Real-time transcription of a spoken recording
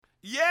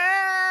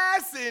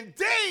Yes,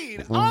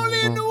 indeed.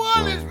 Only in New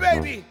Orleans,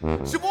 baby.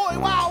 It's your boy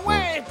Wild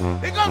Wayne.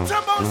 They go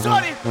Trombone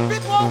Shorty.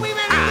 Big boy, we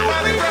made a new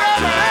beat,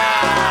 baby.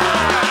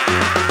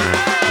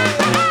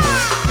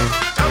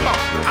 Come on.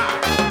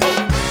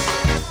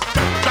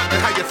 Drop it,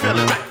 how you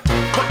feeling? Work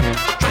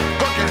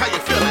it, how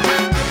you feeling?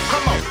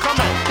 Come on.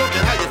 Work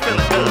it, how you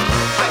feeling?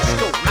 Let's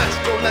go. Come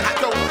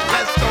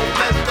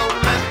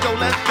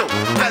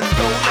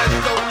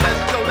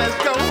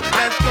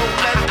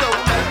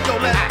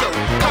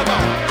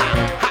on.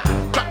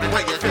 Drop it, how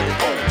you feeling?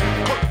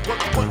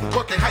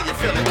 Work it, how you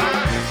feeling?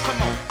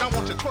 Come on. I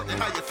want you to work it,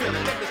 how you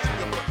feeling? Let me see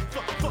you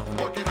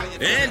work it, how you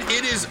feeling? And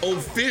it is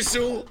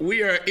official.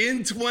 We are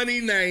in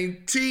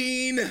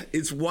 2019.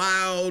 It's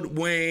Wild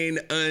Wayne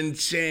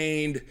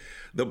Unchained,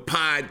 the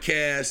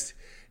podcast.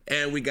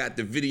 And we got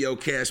the video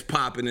cast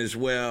popping as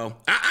well.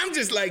 I'm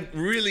just like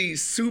really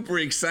super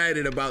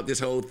excited about this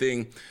whole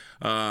thing.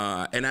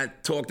 And I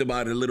talked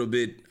about it a little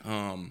bit,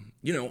 on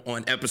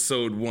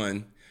episode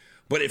 1.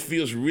 But it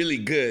feels really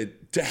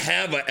good to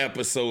have an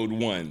episode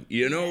 1,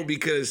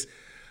 because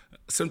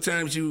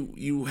sometimes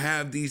you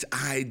have these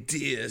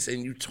ideas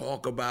and you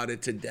talk about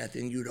it to death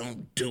and you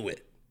don't do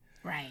it.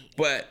 Right.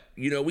 But,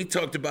 we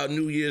talked about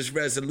New Year's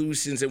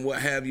resolutions and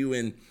what have you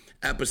in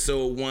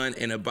episode 1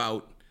 and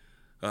about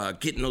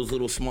getting those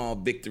little small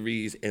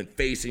victories and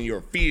facing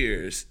your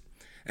fears.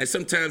 And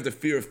sometimes the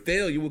fear of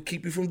failure will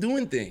keep you from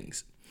doing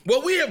things.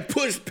 Well, we have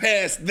pushed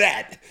past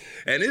that.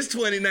 And it's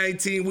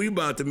 2019. We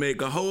about to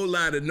make a whole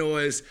lot of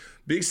noise.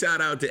 Big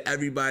shout out to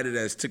everybody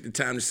that's took the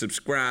time to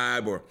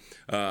subscribe or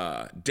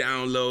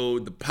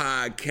download the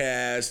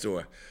podcast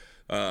or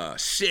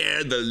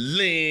share the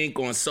link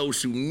on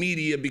social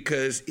media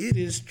because it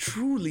is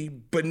truly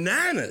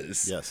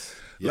bananas. Yes.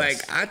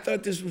 Like, I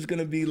thought this was going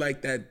to be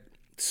like that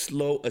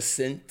slow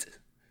ascent.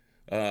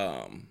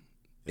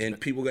 And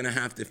people are going to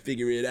have to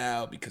figure it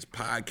out because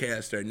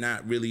podcasts are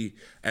not really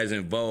as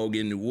in vogue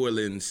in New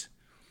Orleans.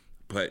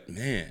 But,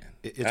 man,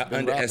 I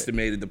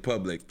underestimated the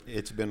public.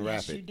 It's been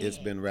rapid. Yes, it's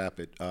been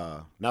rapid.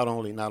 Not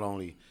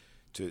only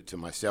to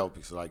myself,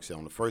 because like I said,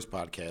 on the first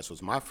podcast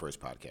was my first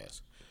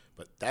podcast.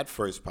 But that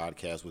first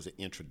podcast was an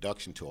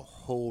introduction to a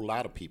whole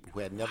lot of people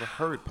who had never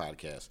heard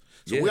podcasts.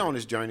 So we're on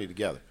this journey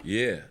together.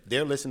 Yeah.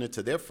 They're listening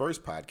to their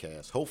first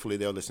podcast. Hopefully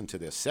they'll listen to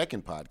their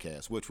second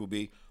podcast, which will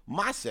be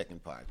my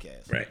second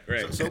podcast.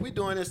 Right. So we're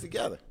doing this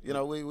together.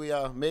 We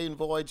are maiden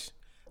voyage.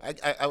 I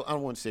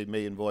don't want to say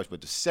maiden voyage,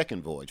 but the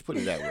second voyage. Put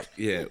it that way.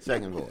 Yeah.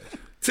 Second voyage.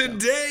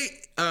 Today,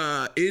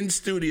 in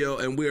studio,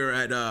 and we're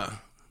at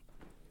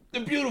the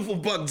beautiful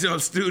Buck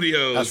Jump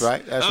Studios. That's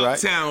right.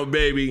 Uptown,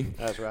 baby.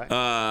 That's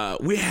right.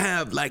 We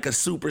have like a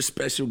super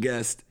special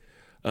guest,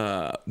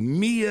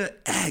 Mia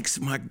X.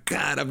 My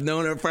God, I've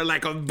known her for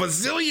like a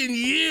bazillion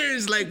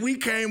years. Like, we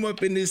came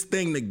up in this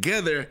thing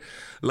together,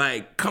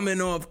 like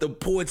coming off the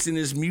porch in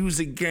this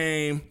music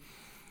game,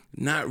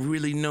 not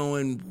really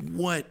knowing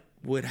what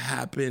would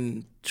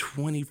happen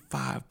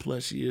 25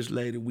 plus years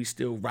later. We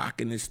still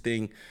rocking this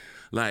thing.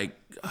 Like,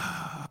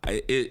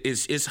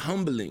 it's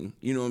humbling,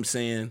 you know what I'm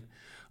saying?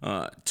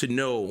 To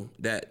know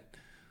that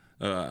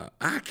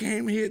I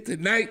came here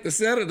tonight to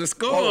settle the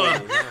score.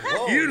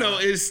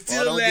 It's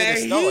still that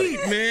heat,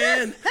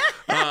 man.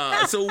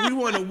 So we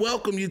want to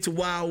welcome you to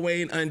Wild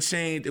Wayne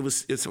Unchained.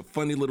 It's a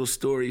funny little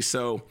story.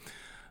 So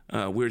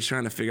we're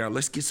trying to figure out,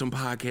 let's get some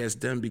podcasts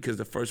done because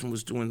the first one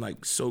was doing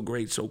like so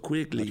great so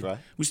quickly. That's right.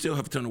 We still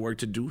have a ton of work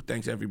to do.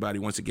 Thanks everybody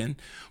once again.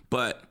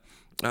 But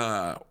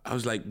I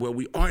was like, well,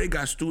 we already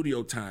got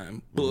studio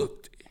time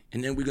booked,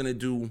 and then we're gonna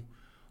do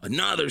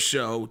another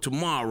show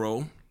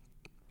tomorrow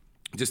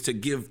just to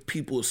give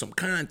people some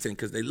content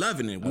because they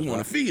loving it. We want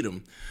to feed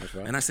them. That's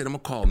right. And I said, I'm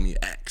going to call Mia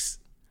X.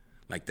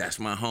 Like, that's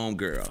my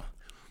homegirl.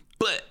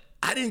 But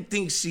I didn't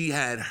think she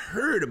had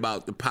heard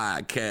about the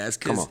podcast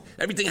because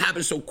everything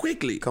happened so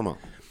quickly. Come on.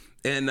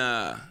 And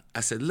I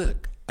said,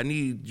 look, I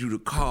need you to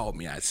call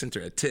me. I sent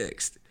her a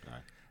text. All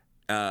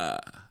right.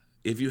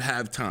 If you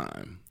have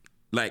time.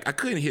 Like, I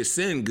couldn't hit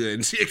send good,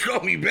 and she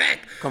called me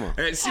back. Come on.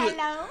 And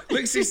Hello.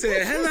 She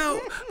said, hello.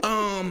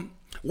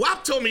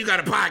 WAP told me you got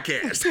a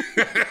podcast.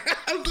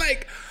 I was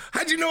like,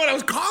 how'd you know what I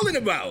was calling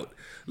about?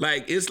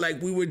 Like, it's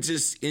like we were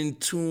just in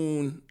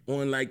tune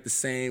on, like, the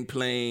same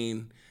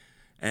plane.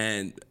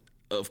 And,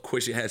 of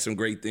course, you had some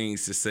great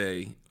things to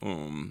say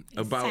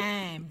about...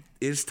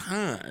 It's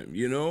time,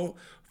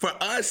 For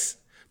us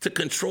to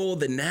control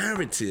the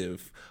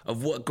narrative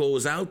of what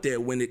goes out there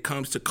when it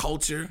comes to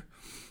culture,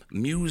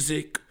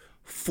 music,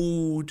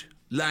 food,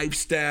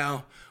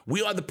 lifestyle.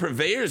 We are the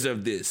purveyors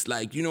of this.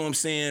 Like, you know what I'm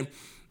saying?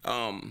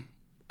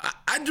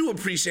 I do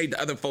appreciate the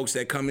other folks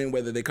that come in,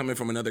 whether they come in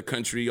from another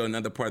country or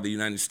another part of the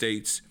United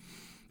States.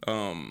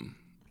 I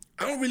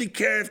don't really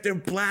care if they're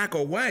black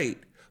or white,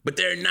 but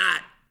they're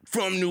not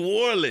from New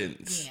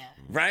Orleans,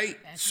 right?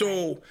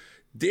 So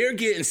they're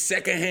getting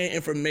secondhand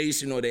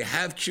information or they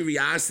have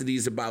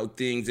curiosities about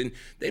things, and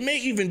they may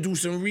even do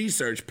some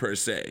research per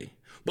se,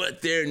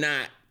 but they're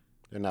not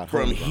from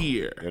homegrown.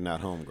 here. They're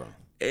not homegrown.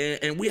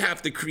 And we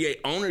have to create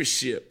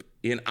ownership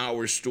in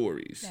our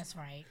stories. That's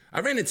right.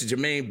 I ran into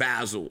Jermaine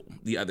Basil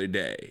the other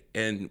day,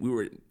 and we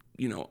were,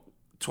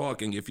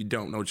 talking. If you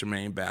don't know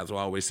Jermaine Basil,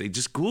 I always say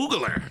just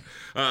Google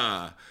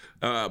her.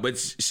 But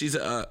she's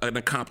an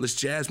accomplished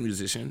jazz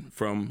musician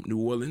from New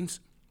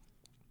Orleans.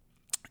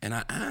 And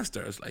I asked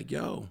her, I was like,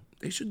 yo,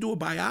 they should do a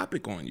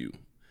biopic on you.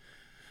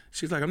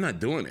 She's like, I'm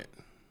not doing it.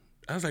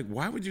 I was like,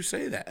 why would you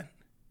say that?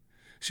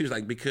 She was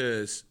like,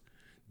 because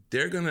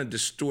they're going to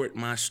distort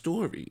my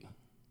story.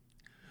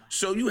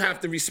 So you have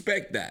to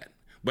respect that.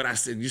 But I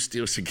said, you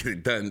still should get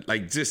it done.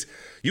 Like, just,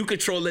 you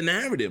control the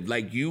narrative.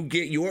 Like, you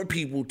get your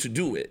people to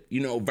do it,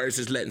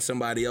 versus letting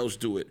somebody else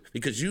do it.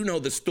 Because you know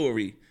the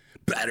story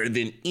better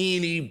than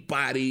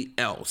anybody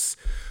else.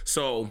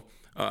 So,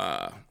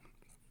 I'm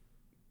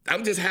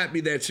just happy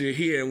that you're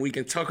here and we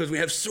can talk, because we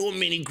have so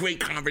many great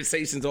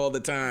conversations all the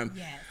time.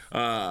 Yes.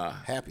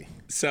 Happy.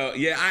 So,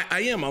 yeah,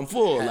 I am. I'm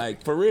full, happy.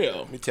 Like, for real.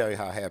 Let me tell you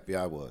how happy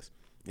I was.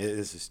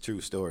 This is a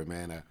true story,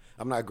 man.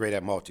 I'm not great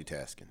at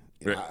multitasking.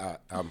 Right.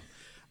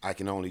 I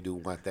can only do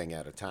one thing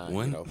at a time.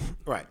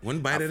 Right. One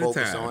bite at a time. I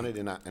focus on it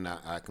and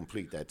I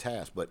complete that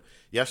task. But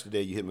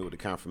yesterday you hit me with the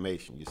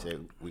confirmation. You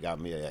said we got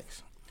me an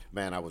ex.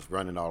 Man, I was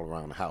running all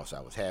around the house.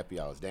 I was happy.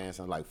 I was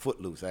dancing like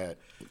Footloose. I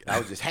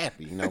was just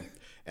happy,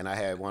 And I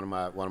had one of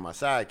my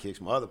sidekicks,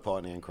 my other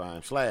partner in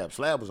crime, Slab.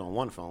 Slab was on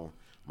one phone.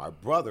 My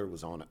brother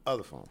was on the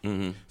other phone.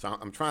 Mm-hmm. So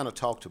I'm trying to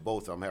talk to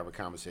both of them, have a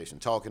conversation,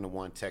 talking to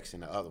one,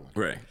 texting the other one.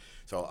 Right.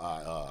 So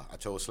I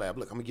told Slab,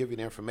 look, I'm going to give you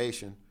the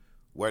information,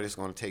 where this is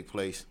going to take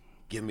place.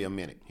 Give me a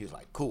minute. He's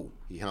like, cool.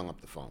 He hung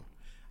up the phone.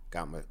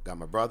 Got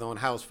my brother on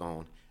house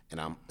phone, and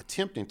I'm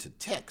attempting to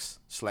text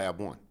Slab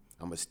 1.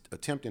 I'm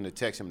attempting to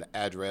text him the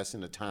address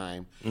and the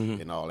time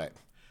and all that.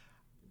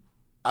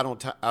 I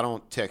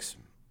don't text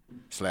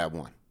Slab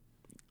 1.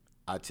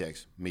 I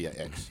text Mia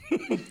X.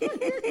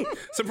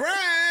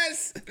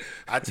 Surprise!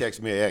 I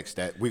text Mia X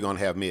that we're going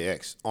to have Mia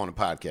X on the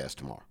podcast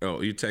tomorrow. Oh,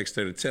 you text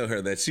her to tell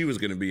her that she was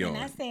going to be on.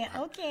 And I said,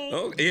 okay.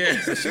 Oh, yeah.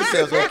 She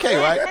says, okay,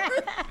 right?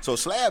 So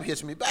Slab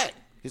hits me back.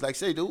 He's like,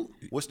 say, dude,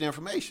 what's the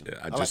information?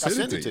 Yeah, I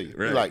sent it to you.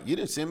 Right. He's like, you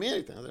didn't send me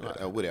anything. I was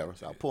like, whatever.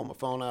 So I pull my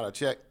phone out, I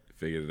check.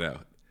 Figured it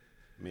out.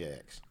 Mia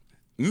X.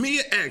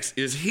 Mia X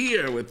is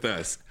here with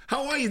us.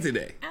 How are you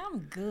today? I'm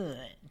good.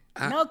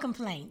 No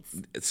complaints.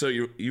 So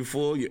you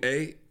full? You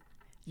ate?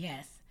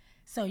 Yes.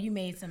 So you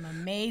made some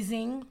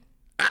amazing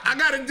I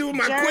got to do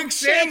my quick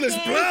shameless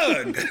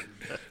plug.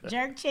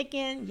 jerk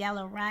chicken,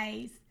 yellow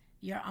rice,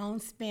 your own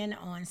spin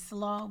on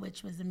slaw,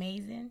 which was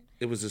amazing.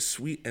 It was a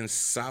sweet and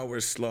sour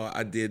slaw.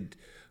 I did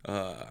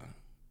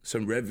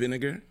some red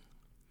vinegar.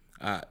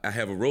 I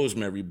have a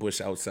rosemary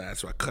bush outside,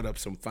 so I cut up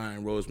some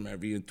fine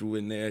rosemary and threw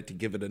in there to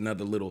give it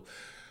another little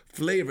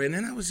flavor. And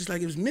then I was just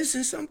like, it was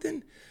missing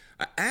something.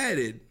 I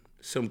added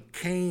some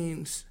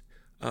cane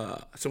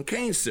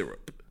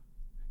syrup,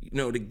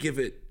 to give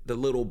it the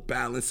little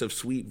balance of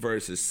sweet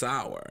versus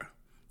sour.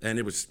 And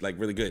it was like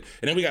really good.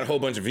 And then we got a whole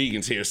bunch of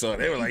vegans here, so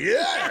they were like,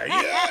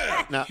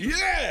 yeah.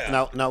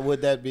 Now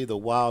would that be the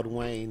Wild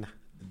Wayne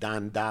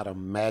Don Dada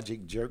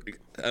magic jerk?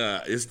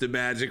 It's the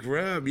magic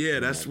rub. Yeah,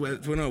 that's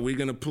what we're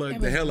gonna plug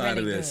the hell out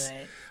of this.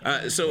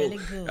 Really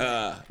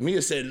good.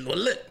 Mia said, well,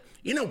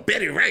 look,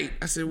 Betty Wright.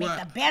 I said, well,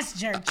 the best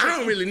jerk chicken. I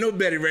don't really know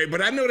Betty Wright,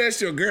 but I know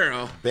that's your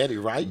girl. Betty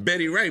Wright?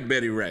 Betty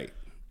Wright.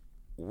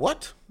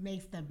 What?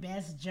 Makes the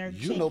best jerk You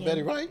chicken. know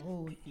Betty Wright?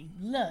 Oh,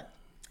 look.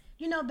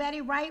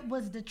 Betty Wright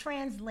was the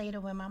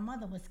translator when my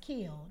mother was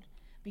killed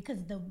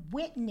because the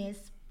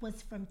witness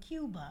was from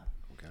Cuba.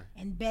 Okay.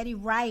 And Betty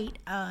Wright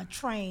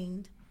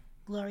trained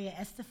Gloria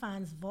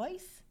Estefan's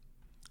voice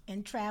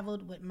and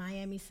traveled with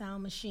Miami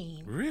Sound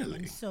Machine. Really?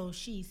 And so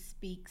she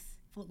speaks,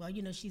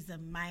 she's a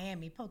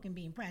Miami Poke and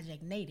Bean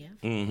Project native.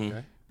 Mm-hmm.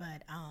 Okay.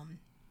 But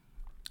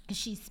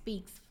she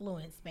speaks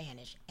fluent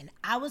Spanish. And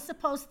I was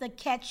supposed to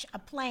catch a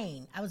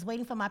plane. I was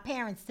waiting for my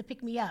parents to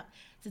pick me up,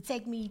 to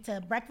take me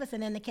to breakfast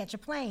and then to catch a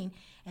plane.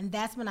 And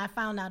that's when I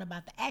found out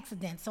about the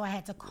accident. So I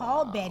had to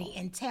call Betty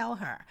and tell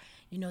her,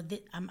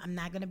 I'm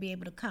not going to be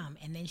able to come.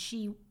 And then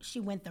she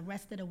went the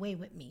rest of the way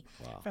with me.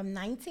 Wow. From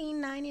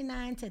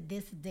 1999 to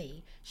this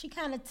day. She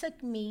kind of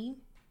took me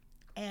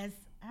as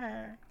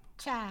her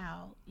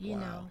child, you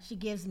know. She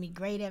gives me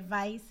great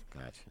advice.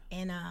 Gotcha.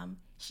 And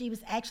she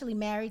was actually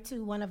married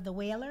to one of the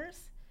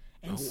whalers.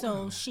 And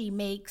so she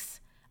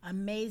makes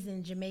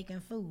amazing Jamaican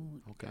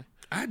food. Okay.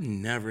 I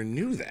never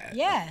knew that.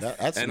 Yes.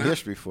 That's some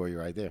history for you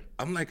right there.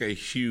 I'm like a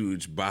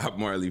huge Bob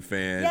Marley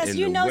fan. Yes,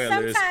 in the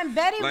Whalers. sometimes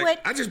Betty would.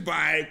 I just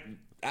buy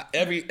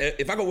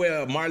if I could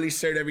wear a Marley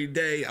shirt every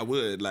day, I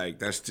would. Like,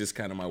 that's just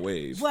kind of my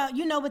wave. Well,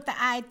 with the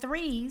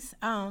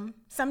I3s,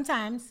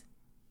 sometimes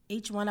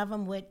each one of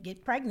them would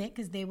get pregnant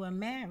because they were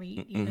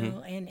married,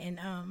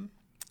 and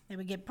they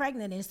would get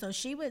pregnant, and so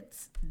she would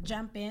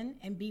jump in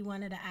and be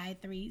one of the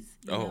I3s.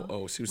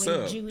 She was when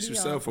sub. Judy She was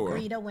sub for her.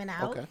 Rita went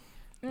out. Okay.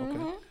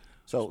 Okay.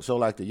 So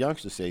like the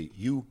youngsters say,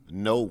 you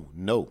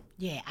know.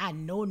 Yeah, I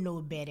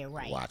know Betty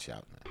Wright. Watch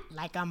out now.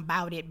 Like I'm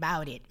bout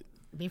it.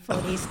 Before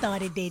they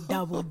started their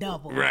double.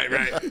 Right.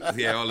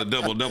 Yeah, all the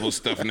double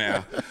stuff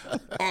now.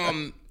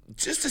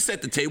 Just to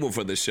set the table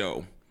for the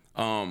show,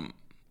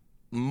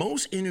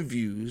 most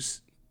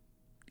interviews,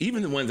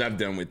 even the ones I've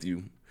done with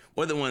you,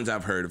 or the ones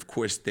I've heard, of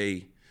course,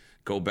 they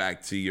go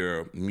back to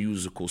your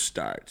musical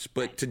starts.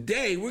 But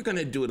today, we're going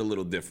to do it a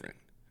little different.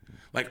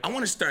 Like, I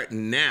want to start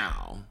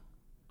now,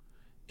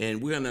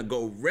 and we're going to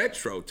go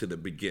retro to the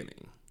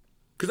beginning.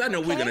 Because I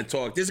know we're going to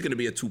talk. This is going to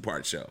be a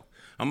 2-part show.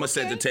 I'm going to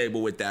set the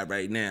table with that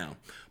right now.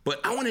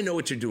 But I want to know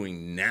what you're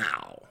doing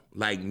now.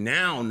 Like,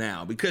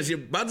 now. Because you're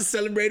about to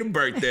celebrate a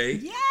birthday.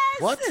 Yes.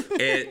 What?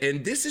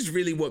 And this is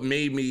really what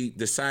made me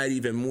decide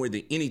even more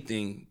than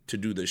anything to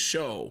do the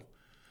show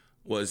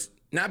was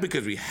not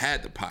because we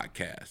had the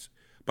podcast,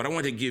 but I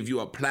wanted to give you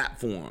a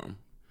platform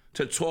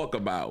to talk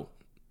about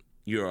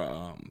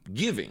your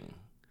giving,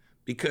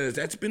 because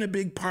that's been a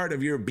big part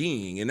of your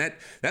being. And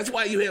that's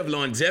why you have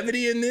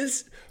longevity in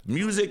this,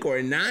 music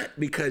or not,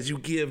 because you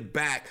give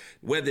back,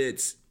 whether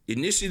it's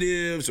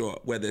initiatives or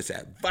whether it's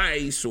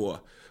advice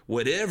or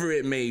whatever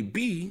it may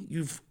be,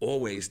 you've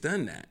always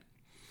done that.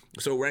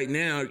 So right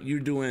now you're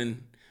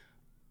doing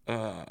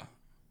a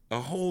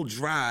whole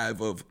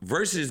drive of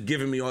versus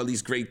giving me all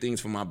these great things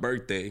for my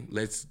birthday,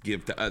 let's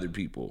give to other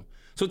people.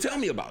 So tell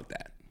me about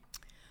that.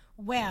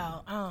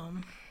 Well,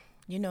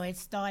 it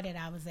started,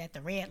 I was at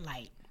the red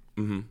light,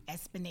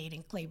 Esplanade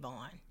in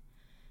Claiborne.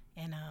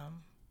 And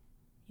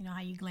you know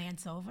how you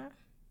glance over?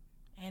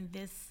 And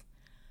this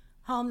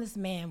homeless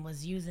man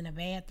was using a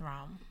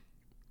bathroom.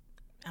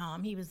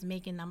 He was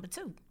making number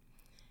 2.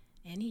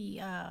 And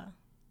he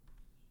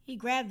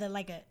grabbed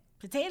a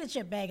potato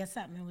chip bag or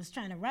something and was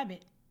trying to rub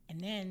it, and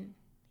then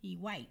he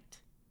wiped.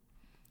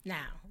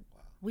 Now,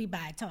 we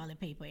buy toilet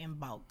paper in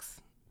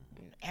bulks.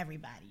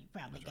 Everybody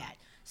probably got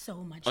so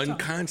much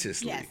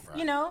unconsciously. Yes,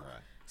 Right.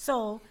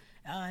 So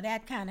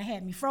that kind of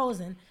had me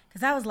frozen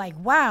because I was like,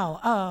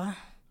 wow,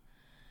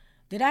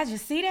 did I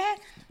just see that?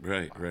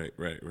 Right.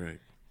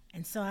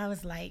 And so I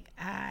was like,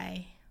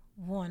 I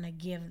want to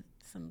give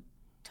some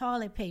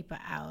toilet paper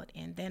out.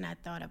 And then I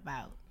thought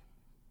about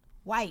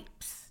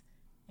wipes.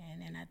 And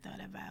then I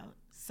thought about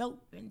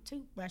soap and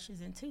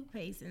toothbrushes and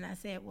toothpaste. And I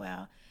said,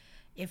 well,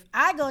 if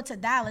I go to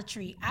Dollar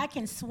Tree, I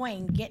can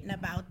swing getting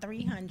about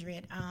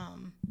 300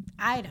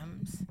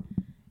 items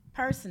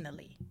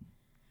personally.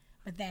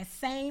 But that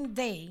same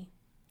day,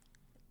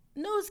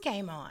 news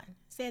came on,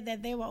 said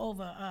that there were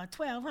over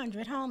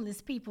 1,200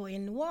 homeless people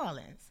in New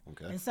Orleans.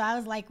 Okay. And so I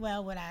was like,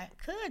 well, what I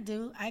could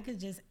do, I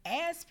could just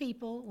ask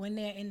people when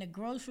they're in the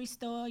grocery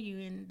store, you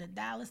in the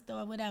dollar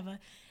store, whatever,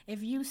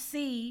 if you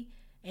see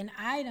an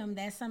item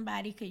that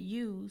somebody could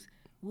use,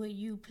 would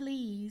you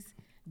please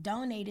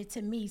donate it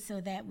to me so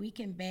that we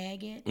can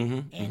bag it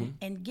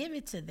and give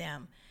it to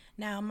them?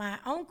 Now, my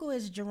uncle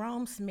is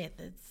Jerome Smith.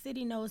 The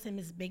city knows him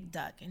as Big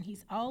Duck, and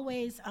he's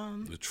always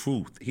The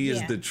truth. He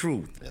is the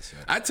truth. That's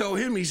right. I told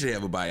him he should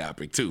have a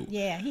biopic too.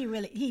 yeah, he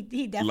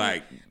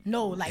definitely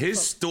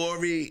his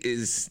story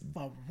is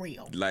for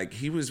real. like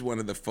he was one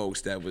of the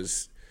folks that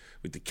was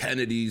with the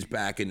Kennedys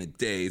back in the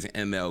days,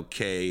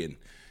 MLK, and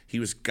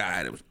he was a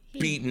guy that was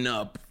beaten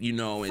up, and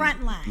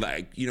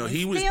Frontline.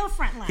 he was still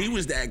frontline. He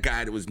was that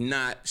guy that was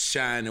not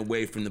shying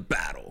away from the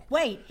battle.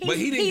 Wait,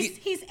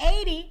 he's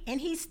 80 and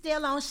he's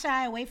still on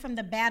shy away from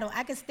the battle.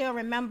 I can still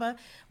remember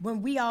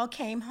when we all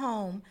came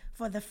home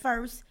for the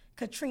first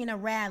Katrina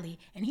rally,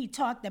 and he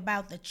talked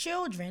about the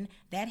children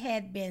that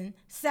had been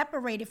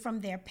separated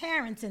from their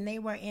parents and they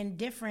were in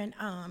different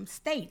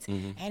states.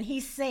 And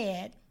he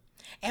said,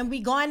 and we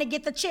going to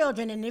get the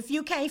children, and if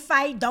you can't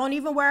fight, don't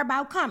even worry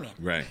about coming.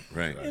 Right.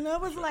 And I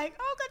was like,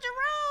 Uncle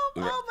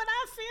Jerome, but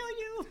I feel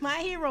you, my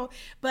hero.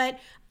 But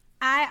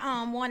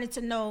I wanted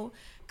to know,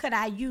 could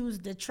I use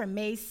the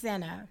Treme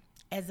Center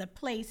as a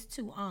place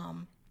to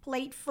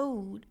plate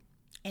food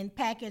and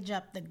package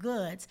up the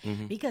goods,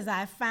 because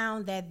I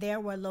found that there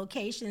were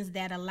locations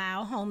that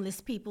allow homeless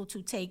people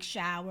to take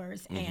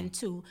showers and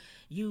to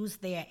use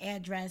their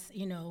address,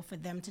 for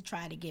them to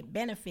try to get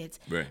benefits.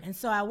 Right. And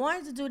so I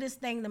wanted to do this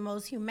thing the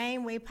most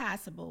humane way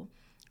possible,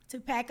 to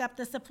pack up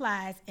the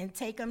supplies and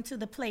take them to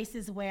the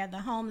places where the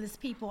homeless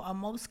people are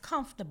most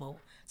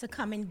comfortable to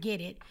come and get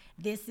it.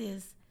 This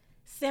is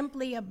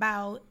simply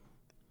about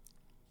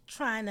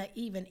trying to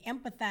even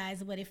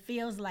empathize what it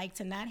feels like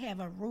to not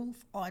have a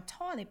roof or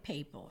toilet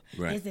paper.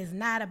 Right. This is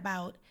not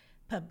about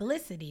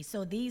publicity.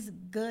 So these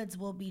goods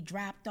will be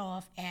dropped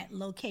off at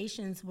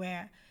locations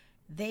where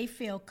they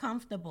feel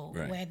comfortable,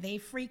 Right. where they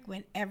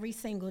frequent every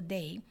single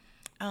day,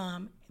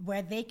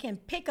 where they can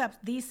pick up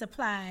these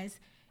supplies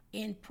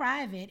in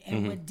private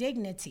and with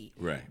dignity.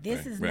 Right, This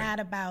right, is right. not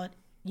about,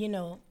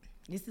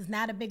 this is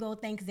not a big old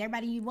thing, because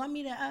everybody, you want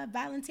me to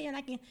volunteer and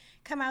I can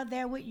come out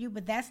there with you,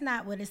 but that's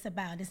not what it's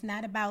about. It's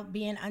not about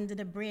being under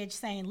the bridge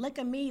saying, look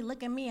at me,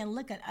 and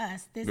look at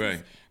us.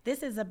 Right.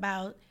 This is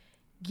about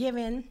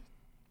giving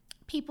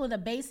people the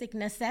basic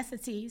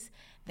necessities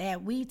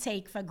that we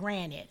take for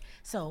granted.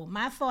 So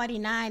my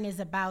 49 is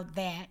about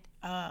that.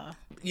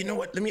 You know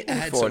what? Let me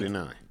add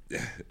 49.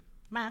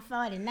 My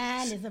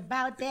 49 is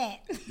about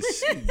that.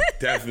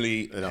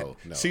 Definitely. No.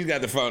 She's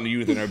got the fountain of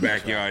youth in her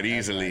backyard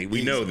easily.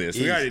 We know this.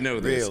 We already know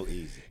this. Real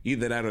easy.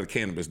 Either that or the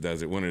cannabis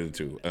does it, one of the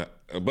two.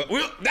 But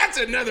that's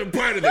another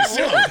part of the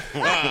show.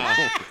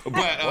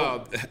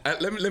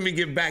 Let me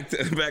get back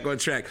on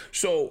track.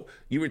 So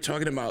you were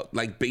talking about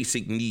like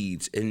basic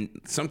needs, and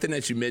something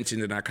that you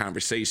mentioned in our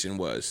conversation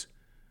was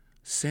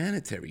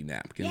sanitary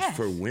napkins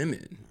for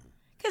women.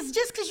 Because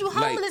just because you're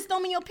homeless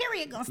don't mean your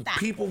period gonna stop.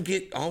 People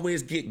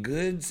always get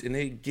goods, and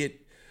they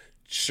get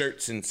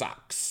shirts and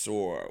socks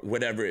or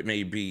whatever it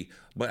may be.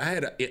 But I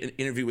had an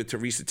interview with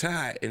Teresa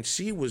Tye, and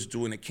she was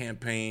doing a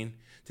campaign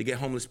to get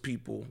homeless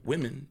people,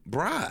 women,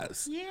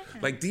 bras. Yeah.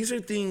 Like, these are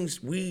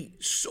things we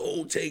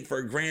so take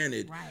for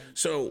granted. Right.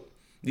 So,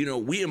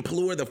 we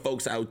implore the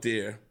folks out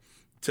there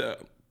to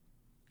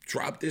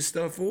drop this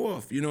stuff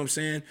off. You know what I'm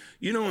saying?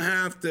 You don't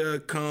have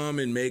to come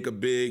and make a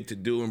big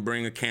to-do and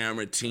bring a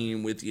camera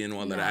team with you and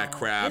all of that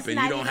crap. And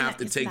you don't have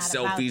to take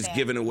selfies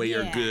giving away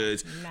your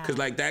goods. Because,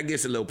 that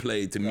gets a little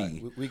played to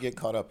me. We get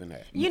caught up in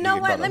that. You know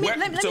what? Let me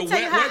tell you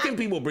how. Where can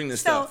people bring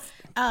this stuff?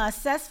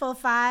 Cessful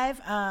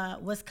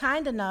 5 was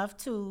kind enough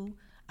to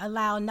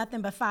allow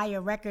Nothing But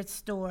Fire Records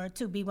store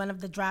to be one of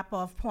the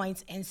drop-off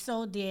points, and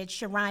so did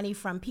Shirani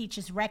from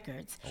Peaches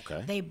Records.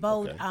 Okay.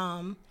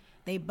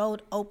 They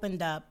both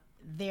opened up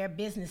their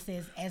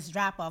businesses as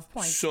drop-off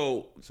points.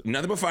 So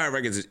Nothing But Fire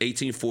Records is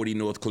 1840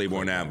 North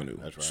Claiborne Avenue.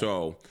 That's right.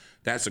 So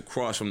that's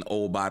across from the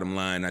old Bottom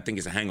Line. I think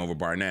it's a Hangover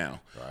bar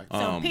now. Right.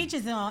 So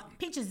Peaches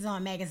is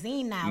on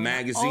Magazine now.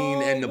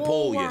 Magazine and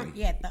Napoleon.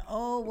 The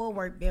old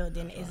Woolwork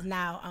building is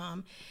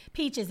now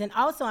Peaches. And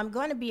also, I'm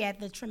going to be at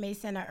the Treme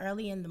Center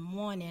early in the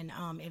morning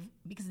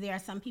because there are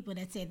some people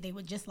that said they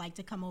would just like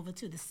to come over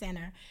to the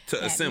center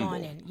to assemble.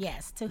 Morning.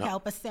 Yes, to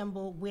help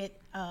assemble with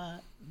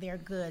their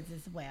goods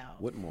as well.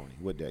 What morning?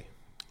 What day?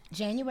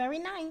 January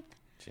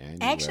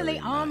 9th. Actually,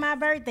 on my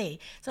birthday.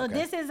 So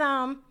this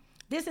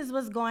is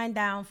what's going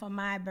down for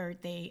my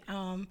birthday.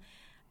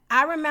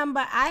 I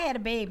remember I had a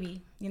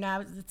baby. I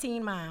was a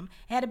teen mom.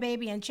 I had a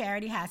baby in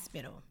Charity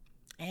Hospital.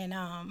 And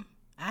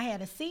I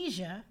had a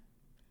seizure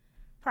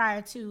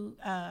prior to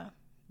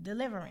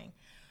delivering.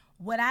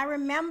 What I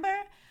remember,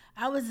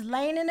 I was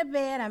laying in the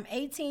bed. I'm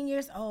 18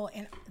 years old.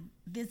 And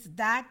this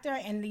doctor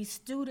and these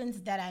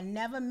students that I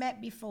never met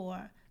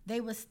before, they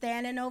were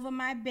standing over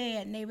my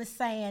bed and they were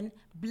saying,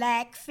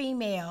 black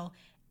female,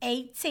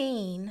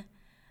 18,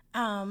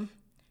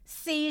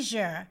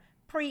 seizure,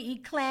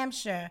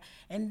 pre-eclampsia.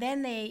 And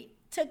then they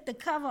took the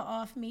cover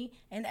off me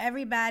and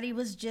everybody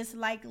was just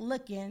like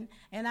looking,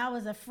 and I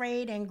was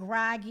afraid and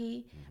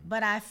groggy,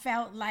 but I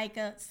felt like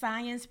a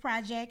science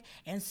project.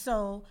 And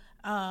so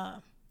I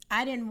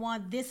didn't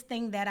want this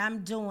thing that I'm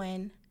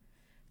doing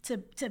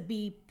to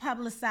be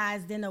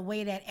publicized in a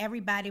way that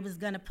everybody was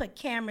going to put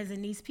cameras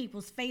in these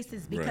people's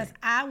faces, because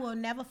I will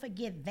never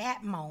forget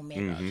that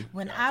moment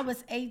when I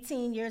was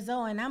 18 years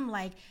old and I'm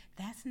like,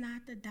 that's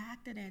not the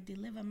doctor that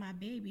delivered my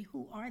baby.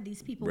 Who are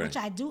these people? Which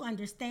I do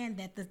understand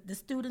that the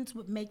students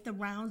would make the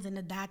rounds and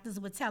the doctors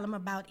would tell them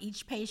about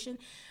each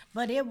patient,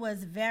 but it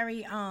was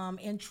very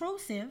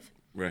intrusive.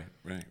 Right.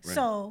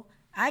 So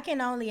I can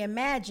only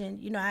imagine,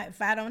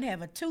 if I don't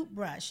have a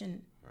toothbrush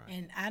and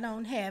I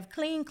don't have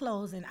clean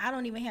clothes and I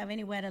don't even have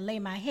anywhere to lay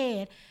my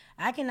head,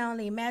 I can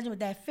only imagine what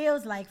that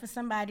feels like for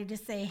somebody to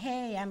say,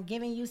 hey, I'm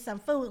giving you some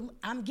food.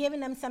 I'm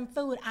giving them some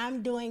food.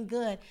 I'm doing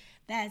good.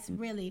 That's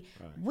really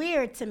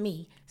weird to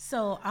me.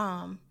 So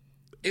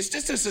it's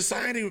just a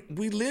society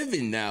we live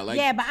in now.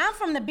 But I'm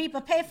from the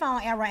beeper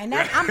payphone era, and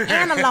I'm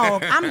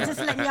analog. I'm just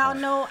letting y'all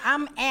know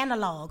I'm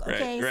analog,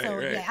 okay?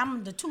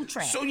 I'm the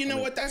 2-track. So you know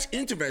what? That's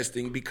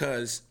interesting,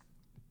 because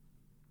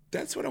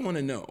that's what I want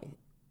to know.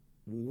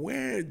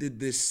 Where did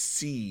this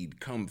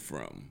seed come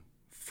from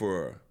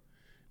for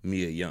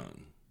Mia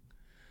Young?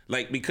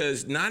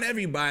 Because not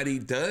everybody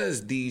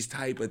does these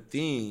type of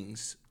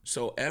things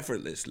so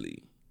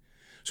effortlessly.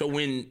 So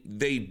when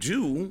they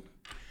do,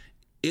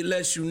 it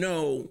lets you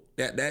know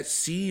that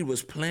seed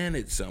was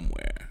planted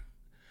somewhere.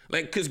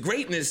 Because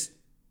greatness,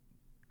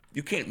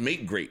 you can't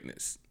make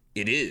greatness.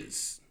 It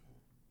is.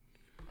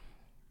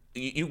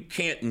 You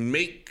can't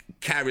make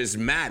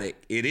charismatic.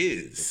 It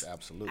is.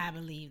 Absolutely. I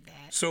believe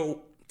that.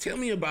 So tell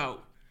me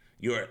about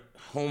your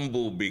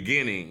humble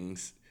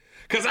beginnings.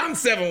 Because I'm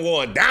 7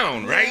 Ward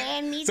down, right?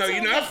 Yeah, me so, too.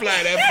 I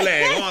fly that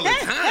flag all the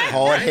time.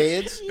 Hard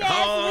heads. Yes,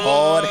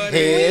 Hard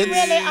heads. We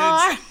really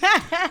are.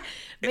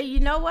 But you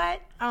know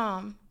what?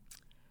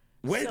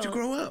 Where did you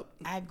grow up?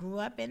 I grew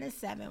up in the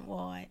 7th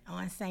Ward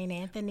on St.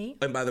 Anthony.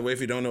 And by the way,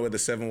 if you don't know what the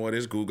 7th Ward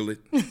is, Google it.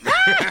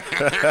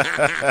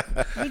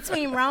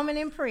 Between Roman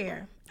and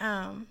Prayer.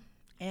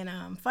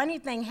 Funny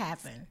thing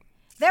happened.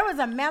 There was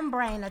a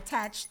membrane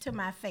attached to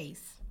my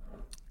face.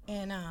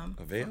 And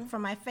a veil?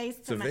 from my face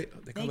to my...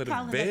 They call it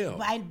a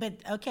veil. But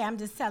okay, I'm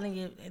just telling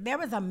you, there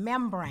was a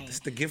membrane. It's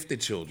the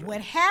gifted children.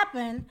 What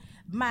happened,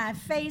 my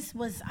face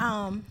was...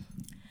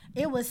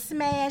 it was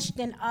smashed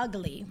and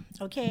ugly,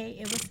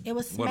 okay? It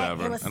was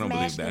Whatever. It was I don't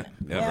believe that.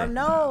 Well,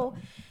 no,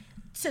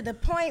 to the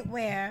point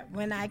where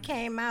when I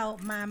came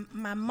out, my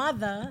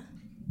mother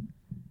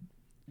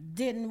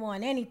didn't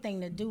want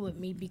anything to do with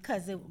me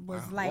because it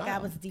was I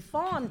was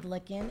deformed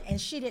looking, and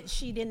she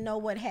didn't know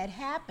what had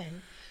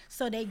happened.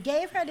 So they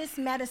gave her this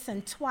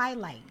medicine,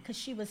 Twilight, because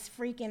she was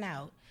freaking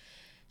out.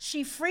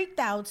 She freaked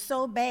out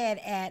so bad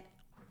at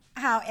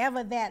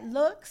however that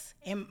looks,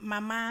 and my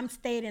mom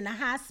stayed in the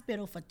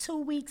hospital for 2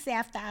 weeks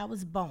after I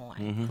was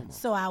born.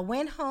 So I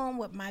went home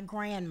with my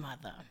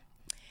grandmother,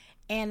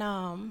 and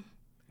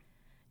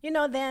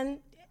then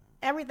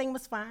everything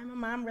was fine. My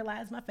mom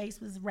realized my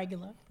face was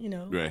regular,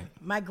 Right.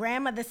 My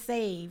grandmother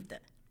saved.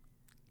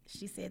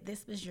 She said,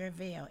 this was your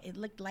veil. It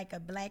looked like a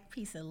black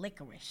piece of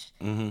licorice.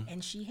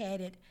 And she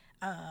had it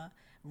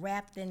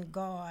wrapped in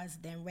gauze,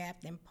 then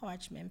wrapped in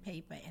parchment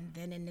paper, and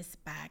then in this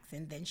box.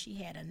 And then she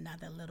had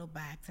another little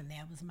box, and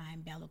that was my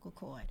umbilical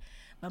cord.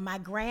 But my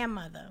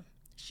grandmother,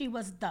 she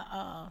was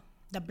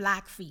the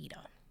block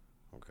feeder.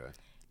 Okay.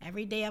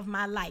 Every day of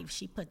my life,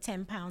 she put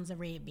 10 pounds of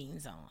red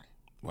beans on.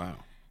 Wow.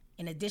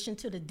 In addition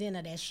to the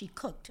dinner that she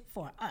cooked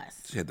for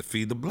us. She had to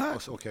feed the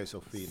block. So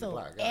feed the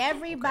block.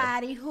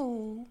 Everybody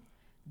who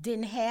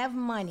didn't have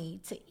money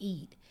to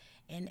eat,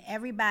 and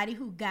everybody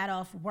who got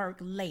off work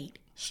late,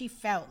 she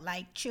felt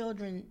like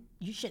children,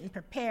 you shouldn't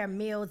prepare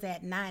meals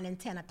at 9 and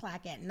 10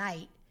 o'clock at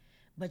night,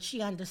 but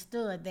she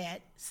understood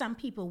that some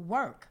people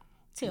work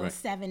till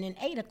 7 and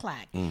 8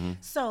 o'clock.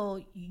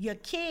 So your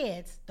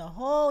kids, the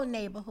whole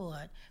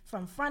neighborhood,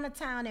 from front of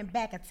town and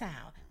back of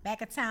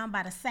town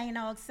by the St.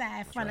 Aug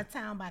side, front of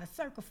town by the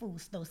Circle Food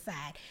Store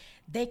side,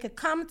 they could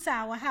come to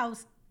our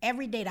house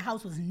every day. The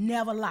house was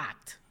never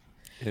locked.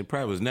 It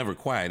probably was never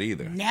quiet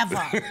either. Never.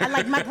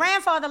 Like my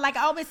grandfather, I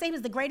always say he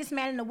was the greatest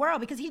man in the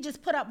world because he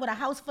just put up with a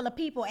house full of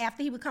people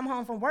after he would come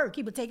home from work.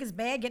 He would take his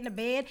bag, get in the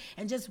bed,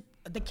 and just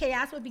the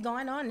chaos would be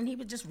going on, and he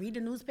would just read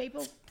the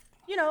newspaper,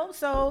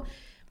 So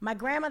my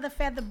grandmother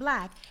fed the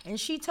block, and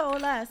she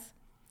told us,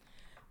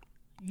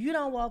 you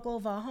don't walk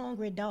over a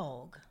hungry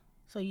dog,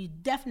 so you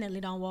definitely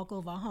don't walk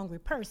over a hungry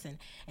person.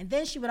 And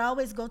then she would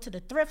always go to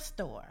the thrift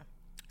store.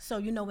 So,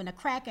 when the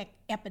crack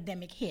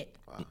epidemic hit,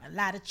 a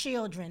lot of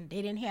children,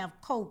 they didn't have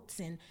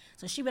coats. And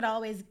so she would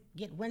always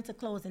get winter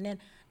clothes and then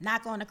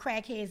knock on the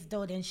crackhead's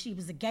door. Then she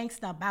was a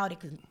gangster about it,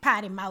 because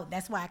pot him out.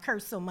 That's why I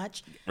curse so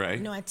much. Right.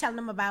 And tell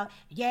them about,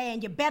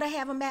 and you better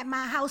have them at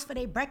my house for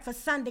their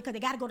breakfast Sunday, because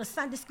they got to go to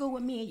Sunday school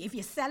with me. And if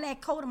you sell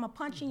that coat, I'm going to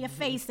punch in your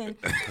face and,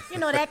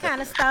 that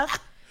kind of stuff.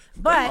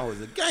 But I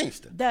was a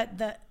gangster.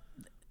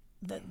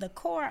 The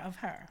core of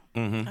her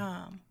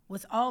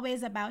was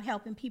always about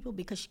helping people,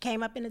 because she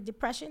came up in a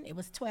depression. It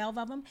was 12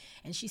 of them.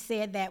 And she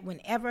said that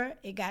whenever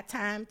it got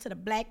time to the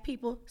black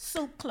people,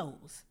 soup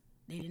closed.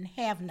 They didn't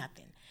have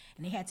nothing.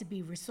 And they had to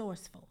be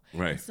resourceful.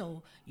 Right. And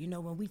so,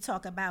 when we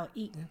talk about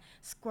eating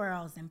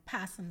squirrels and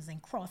possums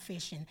and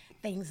crawfish and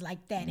things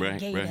like that, and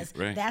gators,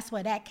 that's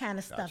where that kind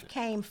of stuff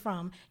came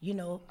from,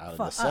 Out of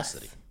for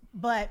necessity. us.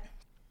 But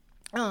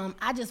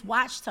I just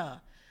watched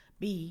her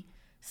be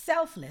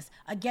selfless.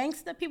 A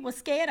gangster, people were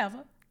scared of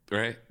her.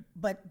 Right.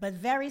 But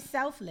very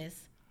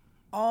selfless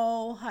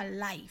all her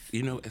life.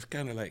 It's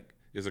kind of like,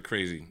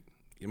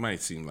 it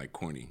might seem like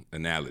corny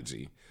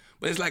analogy,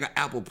 but it's like an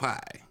apple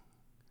pie.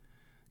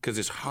 Because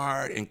it's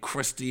hard and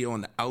crusty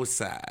on the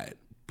outside,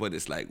 but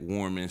it's like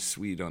warm and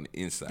sweet on the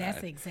inside.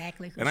 That's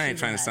exactly who And I ain't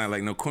she trying was. to sound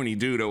like no corny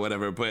dude or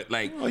whatever, but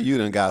like... Oh, you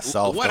done got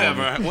soft.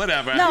 Whatever.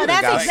 No,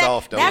 that's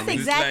that's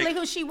exactly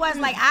who she was.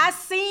 Like, I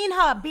seen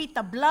her beat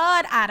the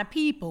blood out of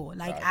people.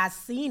 Like, I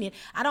seen it.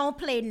 I don't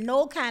play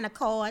no kind of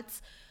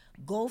cards.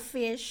 Go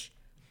fish,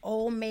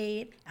 old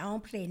maid. I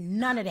don't play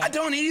none of that. I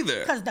don't either.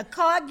 Because the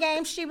card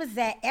game she was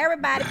at,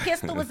 everybody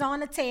pistol was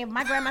on the table.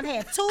 My grandma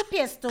had 2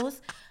 pistols,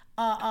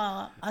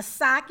 a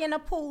sock and a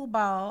pool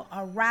ball,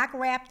 a rock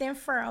wrapped in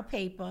fur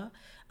paper,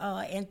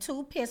 and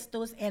 2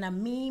 pistols, and a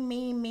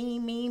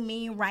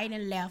mean right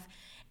and left.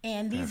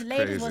 And these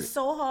ladies were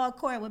so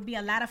hardcore. It would be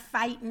a lot of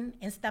fighting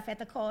and stuff at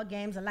the card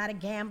games, a lot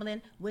of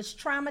gambling,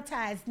 which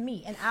traumatized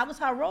me. And I was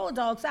her road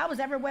dog, so I was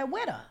everywhere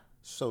with her.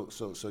 So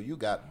you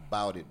got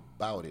bout it.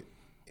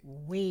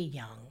 Way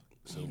young,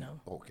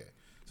 Okay.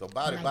 So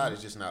bout it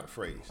is just not a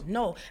phrase.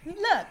 No.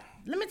 Look,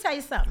 let me tell you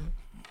something.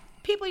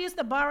 People used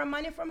to borrow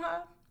money from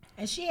her,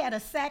 and she had a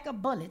sack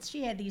of bullets.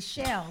 She had these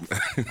shelves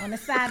on the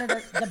side of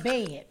the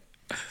bed.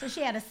 So she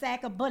had a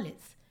sack of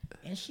bullets,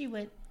 and she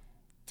would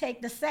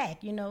take the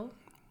sack, and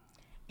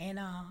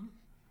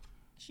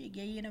she'd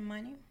give you the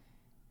money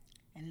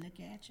and look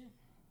at you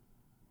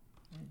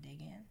and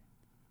dig in.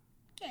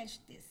 Catch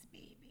this,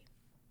 baby.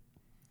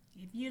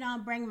 If you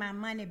don't bring my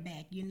money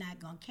back, you're not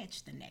going to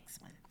catch the next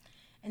one.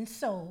 And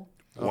so,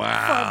 for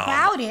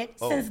About It,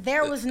 since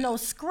there was no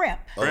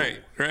script,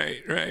 Right.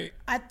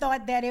 I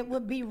thought that it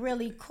would be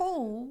really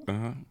cool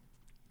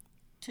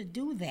to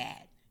do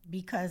that,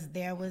 because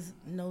there was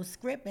no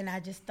script, and I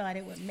just thought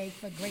it would make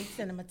for great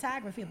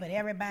cinematography. But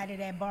everybody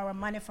that borrowed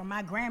money from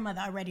my grandmother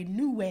already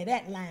knew where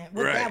that line,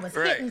 what that was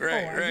hitting for,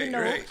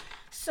 Right.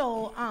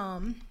 So,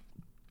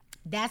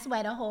 that's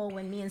why the whole,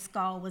 when me and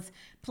Skull was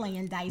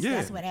playing dice,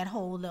 that's where that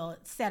whole little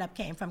setup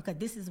came from, because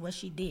this is what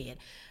she did.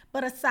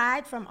 But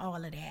aside from all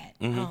of that,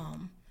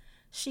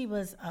 she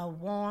was a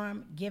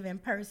warm, giving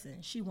person.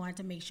 She wanted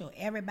to make sure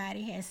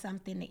everybody had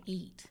something to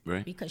eat.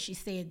 Right. Because she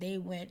said they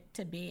went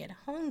to bed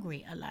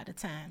hungry a lot of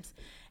times.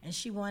 And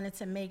she wanted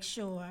to make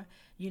sure,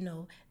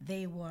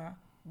 they were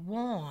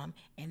warm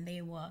and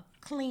they were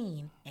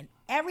clean. And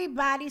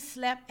everybody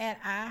slept at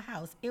our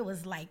house. It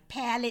was like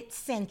Pallet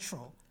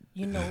Central.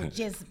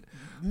 Just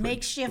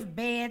makeshift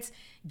beds,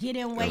 get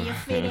in where you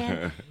fit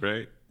in.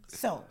 Right.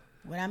 So,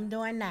 what I'm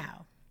doing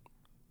now,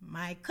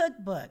 my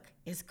cookbook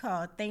is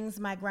called Things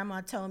My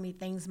Grandma Told Me,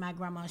 Things My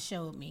Grandma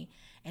Showed Me.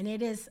 And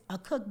it is a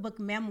cookbook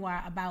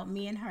memoir about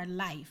me and her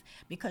life,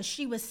 because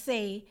she would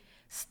say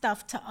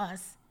stuff to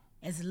us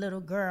as little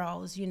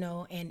girls,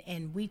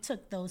 and we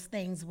took those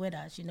things with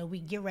us. We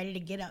get ready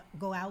to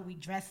go out, we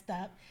dressed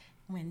up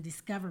when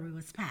Discovery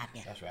was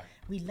popping. That's right.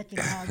 We looking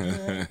all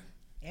good,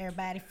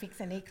 everybody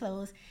fixing their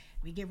clothes.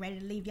 We get ready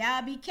to leave.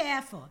 Y'all be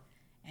careful.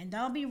 And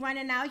don't be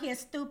running out here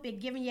stupid,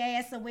 giving your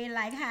ass away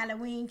like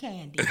Halloween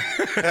candy.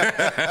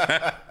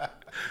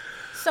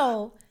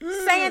 So,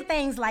 saying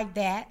things like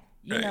that,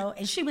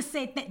 and she would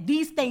say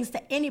these things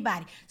to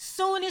anybody.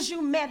 Soon as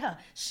you met her,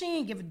 she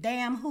didn't give a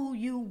damn who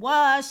you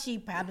was. She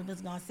probably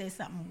was going to say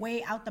something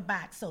way out the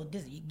box. So,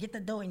 you get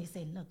the door and you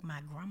say, look, my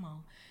grandma,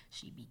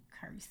 she be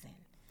cursing.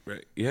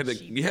 Right. You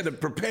had to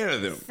prepare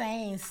them.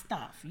 Saying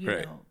stuff,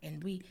 Right.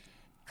 and we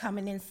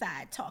coming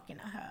inside talking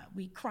to her.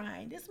 We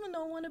crying. This one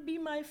don't want to be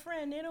my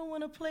friend. They don't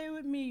want to play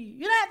with me.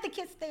 You don't have to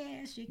kiss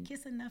their ass. You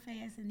kiss enough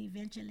ass and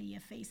eventually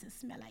your face will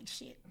smell like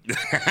shit.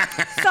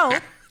 So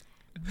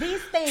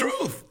these things,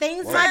 Truth.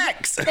 things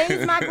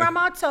my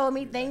grandma told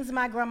me, things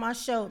my grandma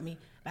showed me.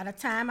 By the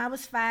time I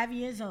was 5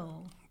 years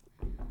old,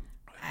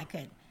 I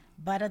could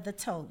butter the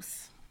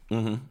toast.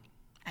 Mm-hmm.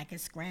 I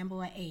could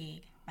scramble an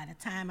egg. By the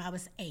time I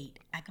was 8,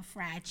 I could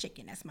fry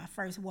chicken. That's my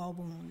first war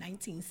wound,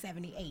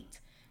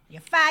 1978.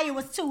 Your fire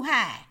was too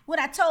high. What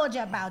I told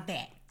you about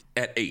that?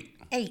 At 8.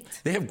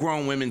 8. They have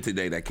grown women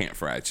today that can't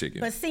fry chicken.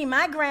 But see,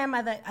 my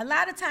grandmother, a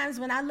lot of times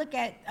when I look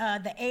at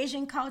the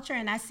Asian culture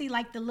and I see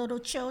like the little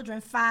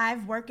children,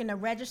 5, working the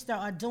register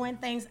or doing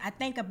things, I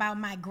think about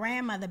my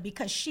grandmother,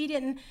 because she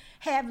didn't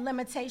have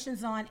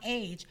limitations on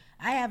age.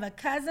 I have a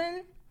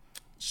cousin.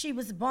 She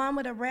was born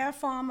with a rare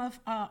form of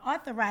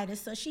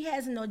arthritis, so she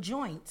has no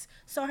joints.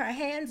 So her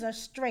hands are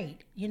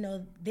straight.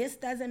 This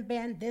doesn't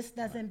bend, this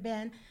doesn't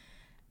bend.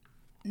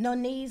 No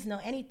knees, no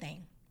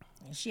anything.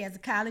 And she has a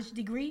college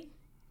degree.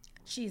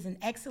 She's an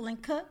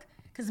excellent cook.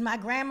 Because my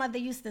grandmother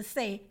used to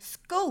say,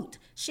 scoot.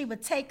 She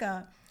would take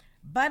a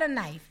butter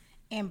knife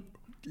and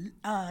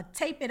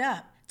tape it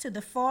up to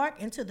the fork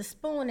and to the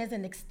spoon as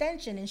an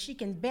extension, and she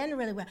can bend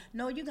really well.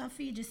 No, you're going to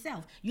feed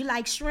yourself. You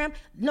like shrimp?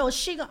 No,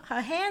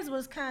 her hands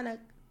was kind of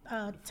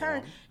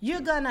turned. You're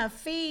going to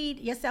feed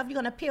yourself.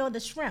 You're going to peel the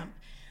shrimp.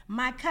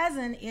 My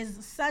cousin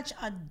is such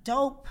a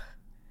dope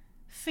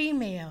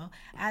female.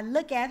 I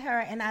look at her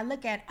and I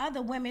look at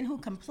other women who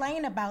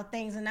complain about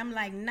things, and I'm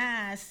like,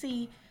 nah,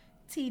 see,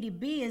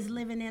 TDB is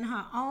living in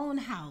her own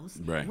house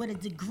with a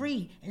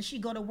degree, and she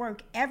go to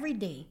work every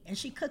day, and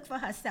she cook for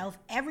herself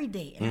every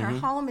day, and her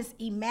home is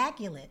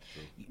immaculate.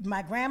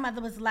 My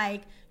grandmother was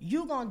like,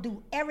 you gonna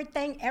do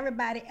everything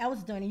everybody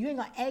else doing, and you ain't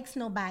gonna ask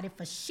nobody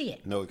for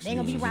shit. No excuses. They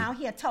gonna be around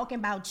here talking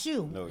about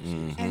you. No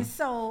excuses. And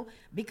so,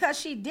 because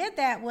she did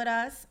that with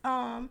us,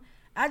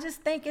 I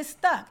just think it's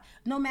stuck.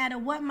 No matter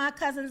what my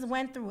cousins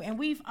went through, and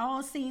we've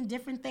all seen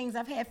different things.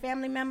 I've had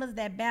family members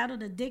that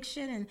battled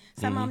addiction, and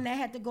some of them that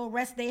had to go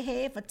rest their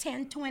head for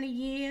 10, 20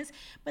 years.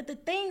 But the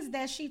things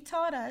that she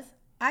taught us,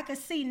 I could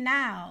see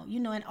now,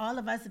 and all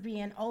of us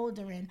being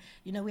older, and,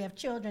 we have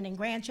children and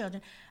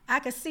grandchildren. I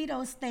could see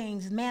those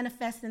things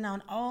manifesting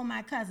on all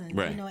my cousins,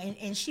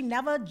 and she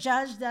never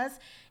judged us.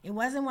 It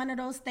wasn't one of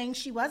those things.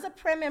 She was a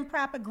prim and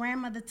proper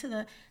grandmother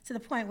to the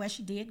point where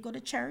she did go to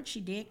church,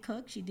 she did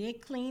cook, she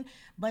did clean,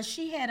 but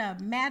she had a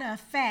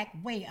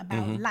matter-of-fact way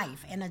about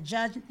life and a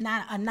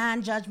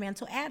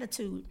non-judgmental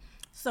attitude.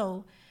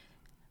 So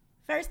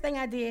first thing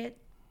I did,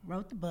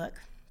 wrote the book.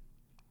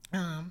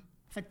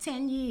 For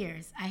 10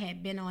 years, I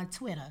had been on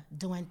Twitter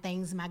doing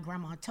things my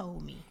grandma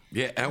told me.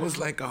 Yeah, that was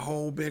like a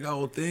whole big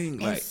old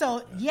thing. And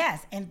so,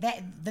 yes, and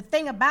that the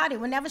thing about it,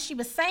 whenever she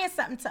was saying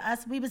something to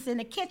us, we was in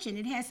the kitchen.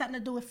 It had something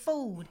to do with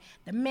food.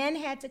 The men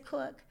had to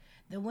cook.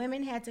 The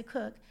women had to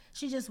cook.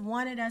 She just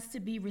wanted us to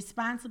be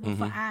responsible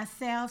for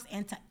ourselves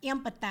and to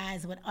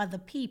empathize with other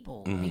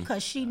people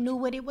because she knew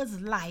what it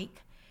was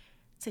like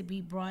to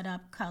be brought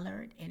up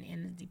colored and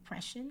in a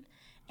depression,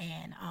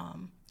 and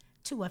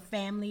to a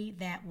family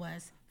that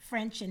was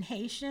French and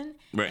Haitian,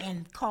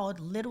 and called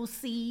Little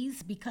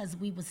C's because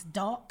we was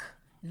dark.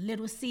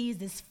 Little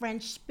C's is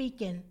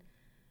French-speaking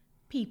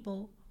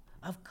people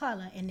of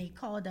color, and they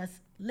called us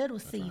Little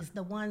C's,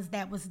 the ones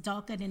that was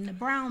darker than the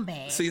brown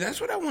bag. See,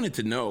 that's what I wanted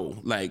to know.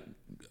 Like,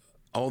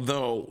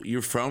 although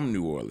you're from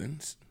New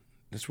Orleans,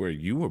 that's where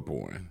you were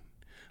born,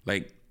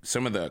 like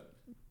some of the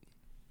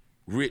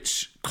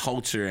rich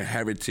culture and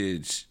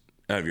heritage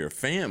of your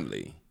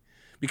family,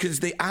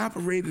 because they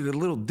operated a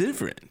little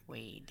different.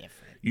 Way different.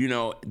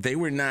 They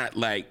were not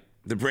like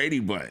the Brady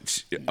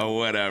Bunch or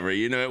whatever.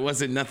 You know, it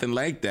wasn't nothing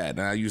like that.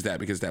 And I use that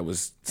because that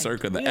was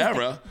circa the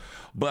era.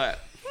 But,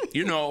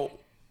 you know,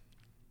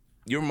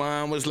 your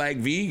mom was like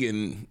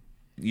vegan.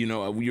 You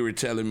know, you were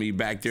telling me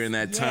back during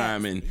that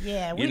time, and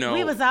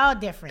we was all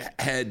different.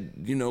 Had,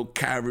 you know,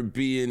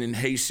 Caribbean and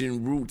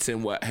Haitian roots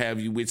and what have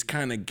you, which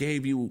kind of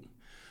gave you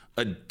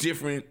a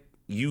different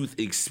youth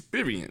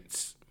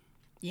experience.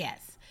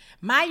 Yes,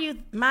 my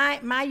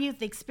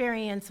youth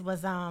experience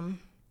was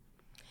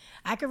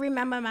I can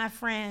remember my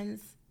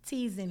friends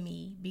teasing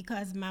me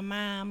because my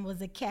mom was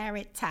a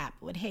carrot top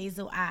with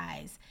hazel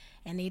eyes,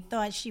 and they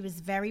thought she was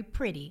very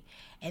pretty,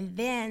 and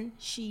then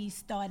she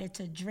started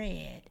to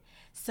dread.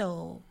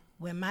 So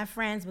when my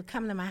friends would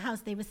come to my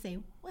house, they would say,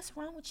 "What's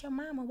wrong with your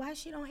mama? Why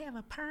she don't have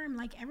a perm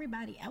like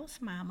everybody else,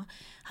 mama?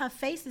 Her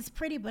face is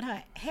pretty, but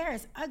her hair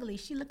is ugly.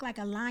 She look like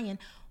a lion.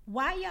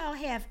 Why y'all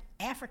have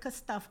Africa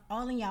stuff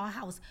all in y'all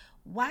house?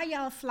 Why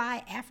y'all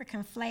fly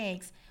African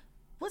flags?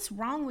 What's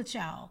wrong with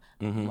y'all?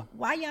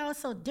 Why y'all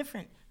so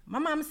different?" My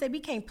mama said, "We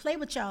can't play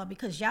with y'all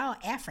because y'all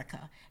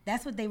Africa."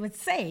 That's what they would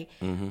say.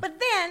 But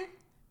then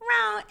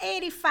around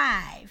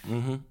 85,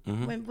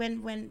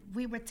 when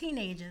we were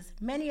teenagers,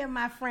 many of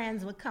my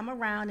friends would come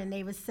around and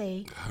they would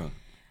say,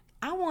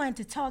 "I wanted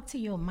to talk to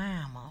your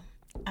mama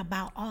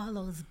about all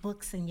those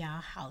books in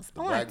y'all house. I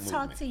want to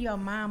talk to your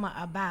mama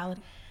about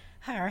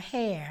her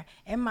hair."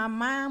 And my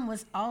mom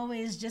was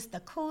always just the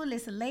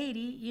coolest lady.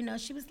 You know,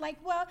 she was like,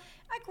 "Well,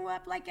 I grew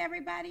up like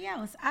everybody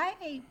else. I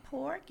ate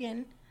pork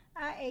and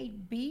I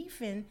ate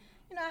beef and,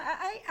 you know,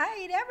 I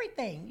ate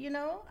everything, you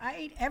know. I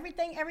ate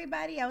everything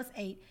everybody else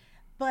ate."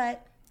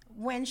 But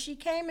when she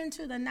came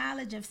into the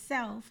knowledge of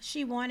self,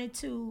 she wanted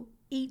to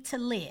eat to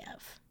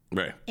live.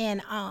 Right.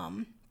 And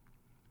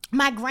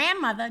my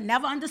grandmother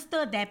never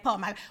understood that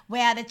part.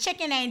 Well, the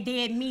chicken ain't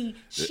did me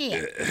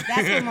shit.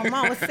 That's what my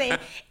mom would say.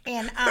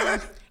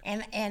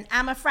 And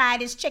I'ma fry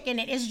this chicken,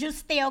 and it's just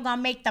still gonna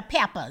make the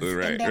peppers.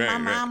 Right, and then my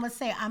mom right. would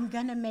say, "I'm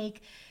gonna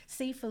make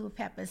seafood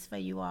peppers for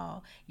you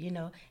all," you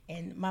know.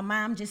 And my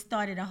mom just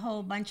started a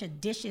whole bunch of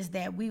dishes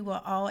that we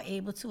were all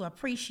able to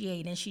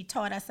appreciate, and she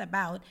taught us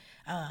about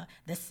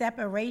the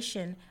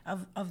separation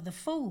of the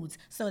foods.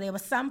 So there were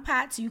some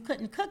pots you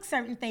couldn't cook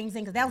certain things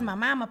in because that was my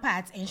mama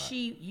pots, and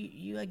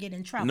you would get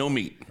in trouble. No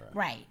meat.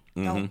 Right.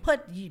 Don't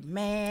put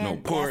No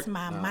pork. That's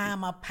my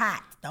mama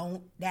pot.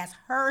 That's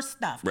her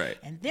stuff. Right.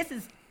 And this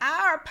is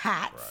our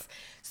pots. Right.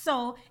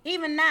 So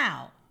even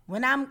now,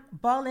 when I'm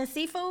boiling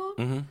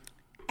seafood,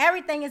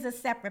 everything is a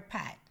separate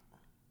pot.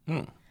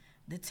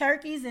 The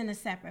turkey's in a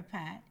separate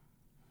pot,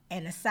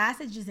 and the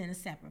sausage is in a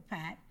separate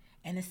pot,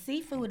 and the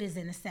seafood is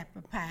in a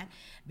separate pot,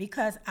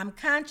 because I'm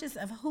conscious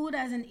of who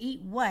doesn't eat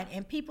what,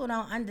 and people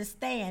don't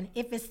understand.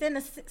 If it's in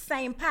the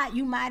same pot,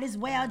 you might as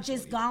well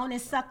just go on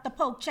and suck the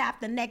pork chop,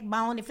 the neck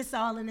bone, if it's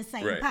all in the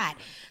same pot.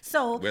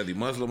 So whether you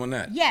Muslim or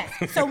not. Yes.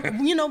 So,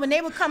 you know, when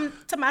they would come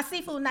to my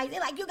seafood night, they're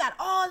like, "You got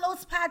all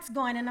those pots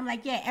going." And I'm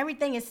like, yeah,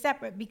 everything is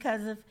separate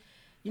because of,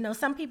 you know,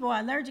 some people are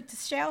allergic to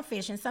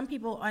shellfish, and some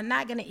people are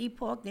not going to eat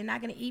pork. They're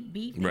not going to eat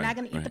beef. They're not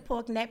going to eat the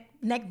pork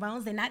neck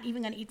bones. They're not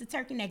even going to eat the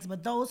turkey necks.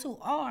 But those who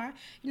are,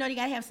 you know, you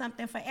got to have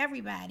something for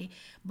everybody.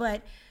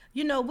 But,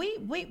 you know,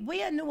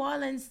 we a New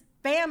Orleans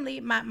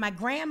family. My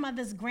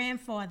grandmother's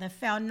grandfather,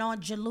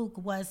 Fernand Jalouk,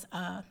 was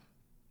a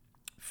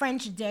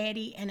French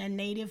daddy and a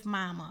native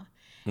mama.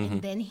 And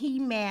then he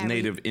married...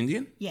 Native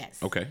Indian? Yes.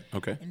 Okay.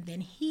 And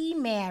then he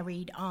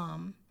married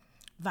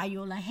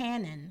Viola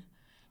Hannon,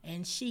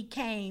 and she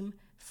came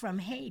from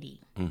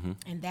Haiti,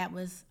 and that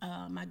was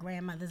my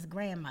grandmother's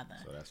grandmother.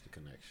 So that's the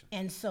connection.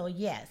 And so,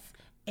 yes.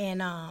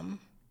 And,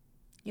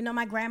 you know,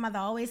 my grandmother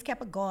always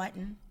kept a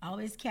garden,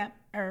 always kept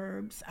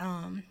herbs.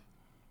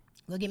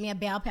 Go get me a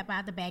bell pepper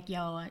out the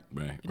backyard.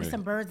 Give me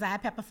some bird's eye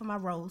pepper for my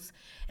roast.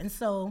 And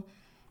so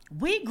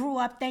we grew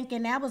up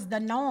thinking that was the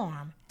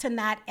norm, to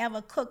not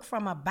ever cook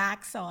from a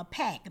box or a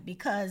pack,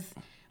 because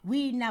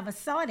we never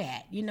saw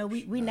that. You know,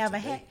 we never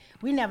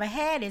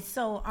had it.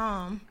 So,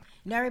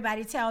 and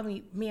everybody tell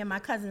me and my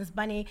cousins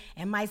Bunny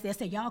and Mike, they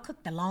say, "Y'all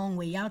cook the long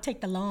way, y'all take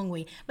the long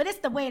way." But it's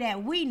the way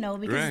that we know,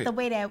 because it's the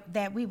way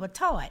that we were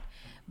taught.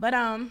 But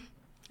I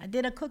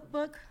did a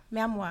cookbook,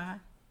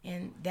 memoir,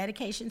 in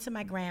dedication to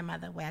my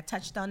grandmother, where I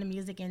touched on the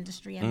music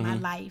industry and my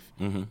life.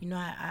 You know,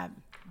 I've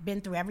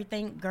been through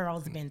everything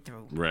girls been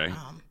through. Right.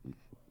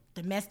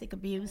 Domestic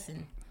abuse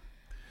and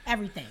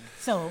everything.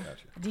 So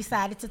I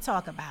decided to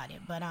talk about it.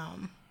 But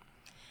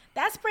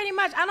that's pretty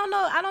much, I don't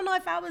know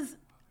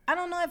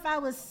if I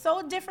was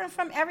so different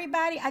from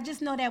everybody. I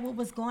just know that what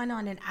was going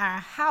on in our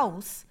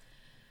house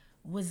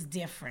was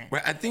different.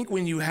 Well, I think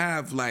when you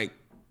have like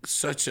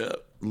such a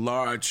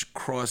large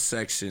cross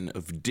section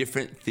of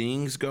different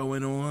things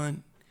going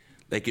on,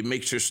 like it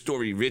makes your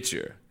story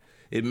richer.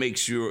 It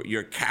makes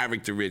your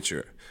character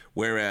richer.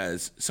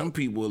 Whereas some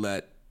people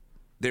that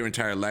their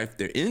entire life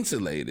they're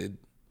insulated,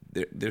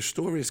 their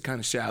story is kind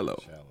of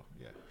shallow.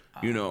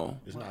 You know,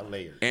 it's not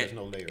layered. There's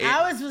no layer.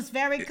 Ours was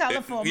very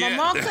colorful. My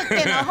mom cooked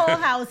in a whole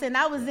house, and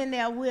I was in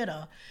there with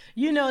her.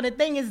 You know, the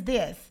thing is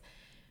this.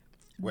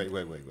 Wait.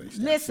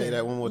 Listen, say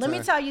that one more time. Let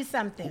me tell you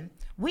something.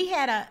 We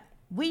had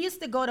we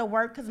used to go to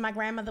work because my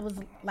grandmother was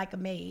like a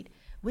maid.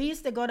 We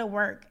used to go to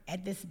work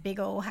at this big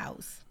old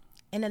house.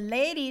 And the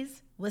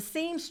ladies were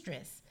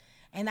seamstress.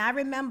 And I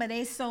remember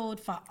they sewed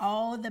for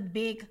all the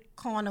big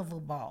carnival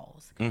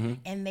balls.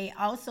 And they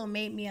also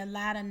made me a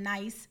lot of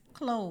nice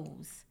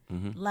clothes.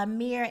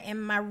 Lamire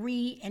and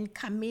Marie and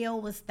Camille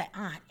was the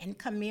aunt. And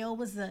Camille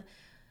was a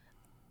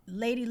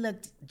lady,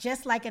 looked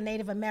just like a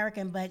Native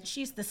American, but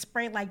she used to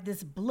spray like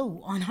this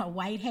blue on her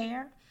white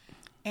hair.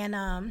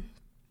 And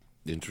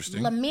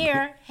Interesting.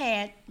 Lamire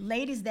had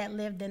ladies that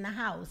lived in the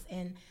house.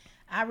 And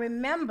I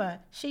remember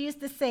she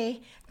used to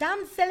say,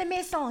 "Dame c'est les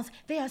maisons,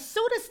 they are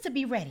suitors to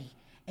be ready."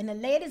 And the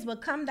ladies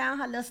would come down,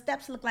 her little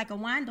steps looked like a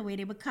window,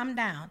 they would come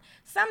down.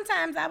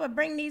 Sometimes I would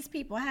bring these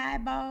people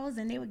highballs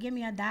and they would give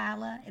me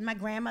 $1 and my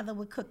grandmother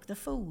would cook the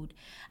food.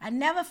 I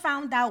never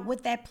found out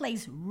what that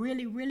place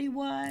really, really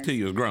was. Till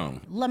you was grown.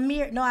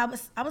 Lamire, no, I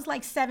was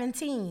like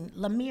 17.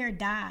 Lamire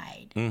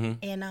died.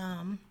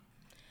 And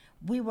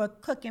we were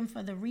cooking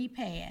for the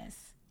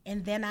repast.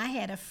 And then I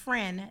had a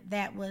friend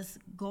that was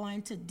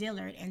going to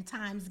Dillard, and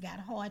times got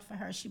hard for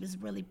her. She was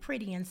really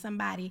pretty, and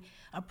somebody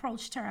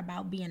approached her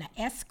about being an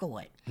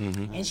escort.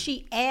 And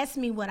she asked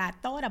me what I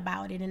thought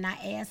about it, and I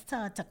asked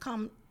her to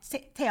come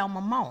tell my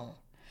mom.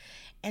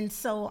 And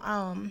so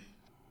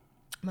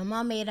my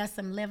mom made us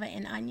some liver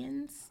and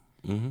onions,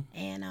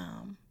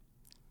 and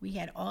we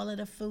had all of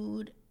the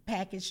food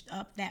packaged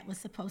up that was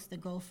supposed to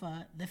go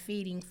for the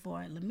feeding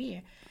for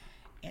Lamire.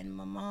 And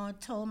my mom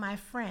told my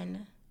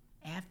friend,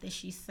 after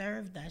she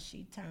served us,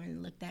 she turned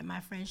and looked at my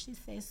friend. She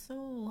said,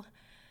 "So,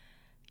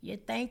 you're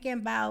thinking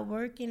about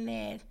working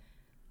at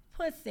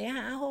Pussy,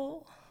 huh,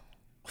 ho?"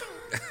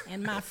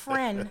 And my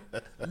friend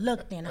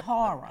looked in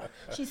horror.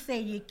 She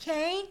said, "You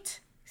can't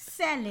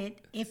sell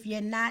it if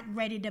you're not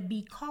ready to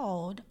be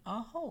called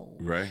a hoe."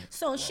 Right.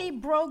 So she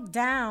broke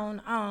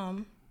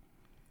down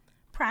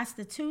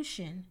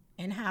prostitution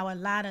and how a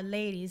lot of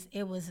ladies,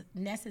 it was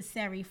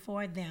necessary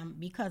for them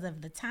because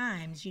of the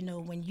times. You know,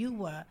 when you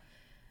were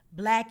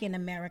Black in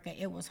America,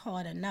 it was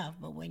hard enough.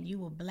 But when you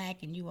were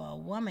Black and you were a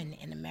woman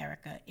in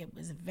America, it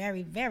was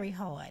very, very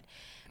hard.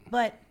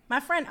 But my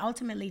friend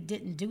ultimately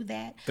didn't do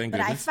that. Thank but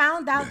goodness. I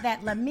found out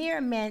that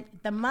Lamire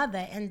meant the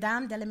mother, and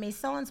Dame de la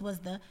Maisons was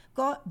the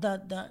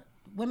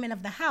women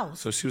of the house.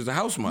 So she was the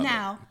house mother.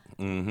 Now,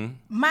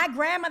 my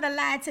grandmother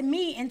lied to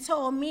me and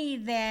told me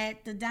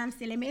that the Dame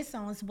de la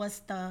Maisons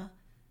was the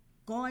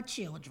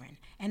godchildren.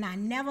 And I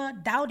never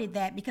doubted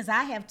that because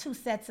I have 2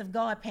 sets of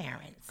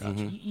godparents.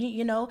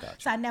 You know?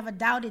 So I never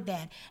doubted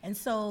that. And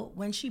so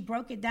when she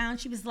broke it down,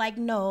 she was like,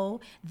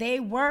 no, they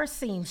were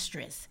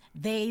seamstress.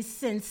 They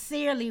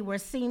sincerely were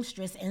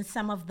seamstress and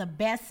some of the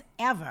best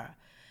ever.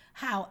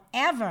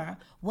 However,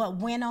 what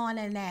went on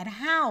in that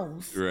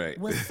house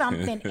was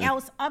something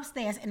else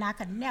upstairs, and I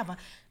could never.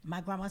 My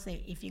grandma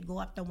said, "If you go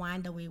up the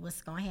window,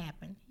 what's gonna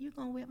happen? You're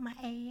gonna whip my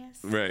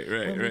ass." Right.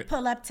 When we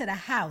pull up to the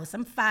house,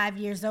 I'm 5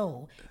 years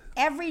old.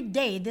 Every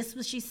day, this is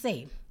what she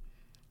say.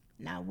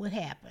 Now, what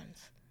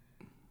happens?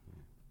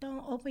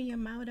 Don't open your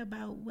mouth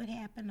about what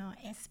happened on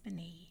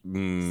Esplanade.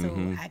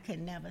 So I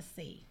could never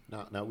say.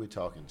 Now we're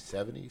talking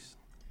 70s,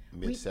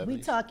 mid-70s? We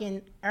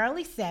talking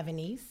early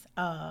 70s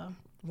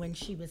when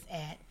she was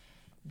at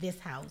this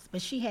house.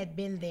 But she had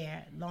been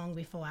there long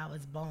before I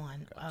was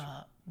born,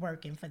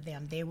 working for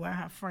them. They were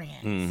her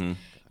friends,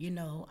 you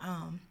know.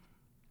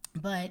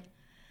 But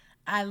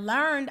I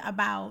learned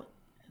about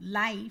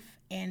life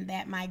and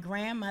that my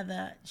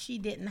grandmother, she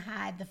didn't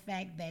hide the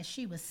fact that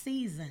she was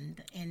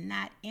seasoned and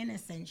not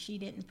innocent. She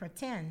didn't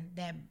pretend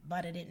that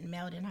butter didn't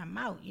melt in her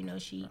mouth. You know,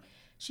 she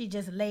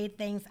just laid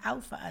things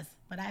out for us.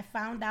 But I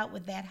found out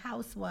what that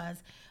house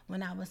was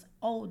when I was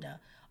older.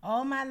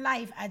 All my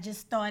life, I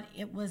just thought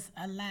it was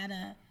a lot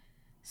of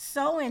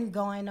sewing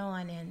going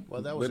on and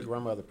Well, that was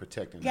grandmother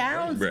protecting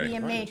gowns the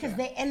being made because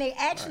they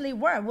actually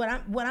were.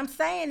 What I'm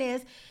saying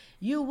is,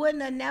 you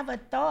wouldn't have never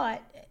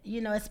thought,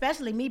 you know,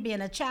 especially me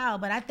being a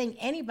child, but I think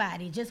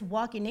anybody just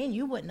walking in,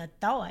 you wouldn't have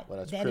thought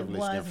that it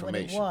was what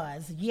it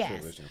was.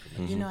 Yes.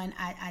 You know, and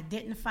I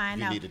didn't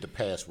find out. You needed the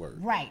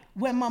password. Right.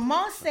 When my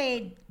mom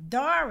said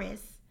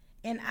Doris,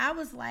 and I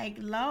was like,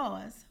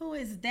 Lois, who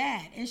is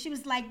that? And she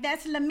was like,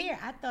 that's Lamire.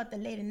 I thought the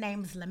lady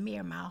name was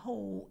Lamire my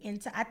whole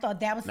entire, I thought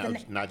that was the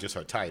name. Not just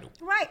her title.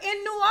 Right.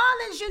 In New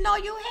Orleans, you know,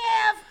 you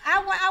have,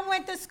 I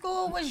went to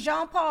school with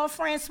Jean-Paul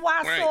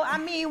Francois, so I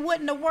mean, what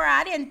in the world?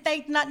 I didn't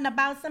think nothing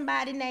about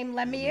somebody named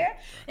Lamire,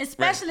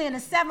 especially in the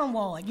 7th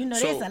Ward. You know,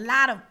 So, there's a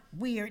lot of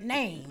weird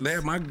names.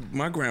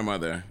 My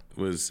grandmother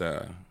was,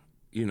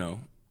 you know,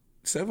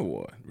 7th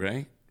Ward,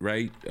 right?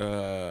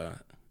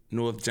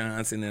 North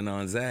Johnson and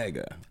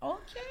Gonzaga.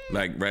 Okay.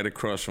 Like right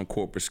across from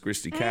Corpus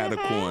Christi, Cattle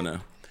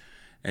Corner.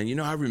 And you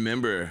know, I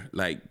remember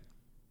like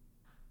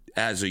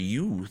as a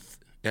youth,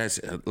 as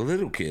a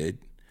little kid,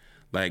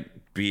 like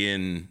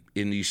being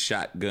in these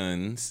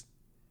shotguns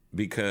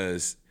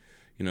because,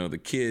 you know, the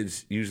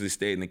kids usually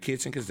stayed in the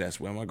kitchen because that's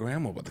where my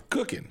grandma was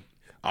cooking.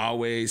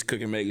 Always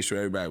cooking, making sure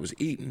everybody was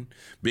eating.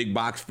 Big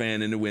box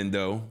fan in the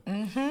window.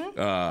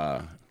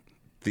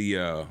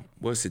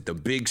 what's it? The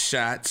big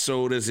shot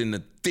sodas in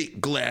the thick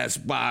glass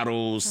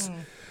bottles.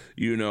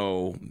 You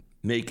know,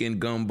 making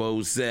gumbo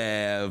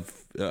zav.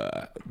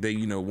 They,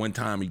 you know, one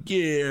time a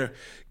year,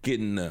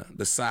 getting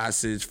the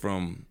sausage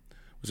from,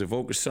 was it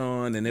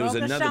Vaucanson? And there was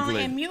another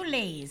place. And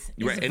Mules.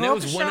 Right, and there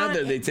was one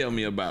other they tell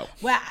me about.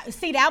 Well,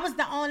 see, that was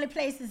the only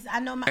places I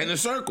know. And the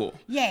Circle.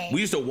 Yeah.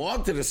 We used to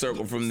walk to the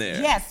Circle from there.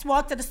 Yes,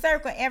 walk to the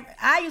Circle.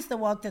 I used to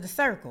walk to the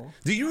Circle.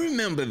 Do you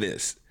remember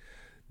this?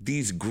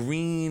 These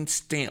green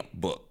stamp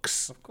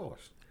books. Of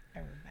course.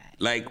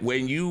 Like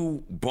when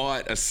you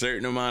bought a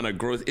certain amount of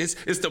groceries,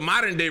 it's the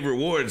modern day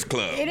rewards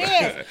club. It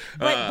is,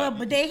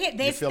 but they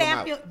fill 'em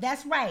stamp out. you.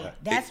 That's right.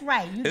 That's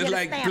right. You It's get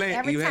like a stamp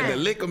every you time. had to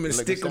lick them and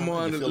Lick stick them them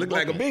on. and It fill looked the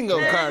like a book in.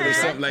 bingo card or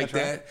something like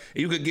That's that.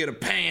 You could get a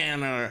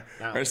pan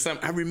or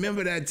something. I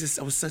remember that.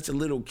 I was such a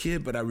little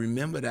kid, but I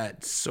remember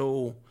that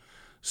so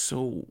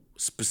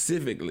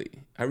specifically.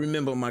 I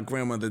remember my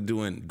grandmother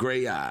doing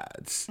gray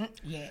odds.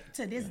 Yeah,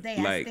 to this day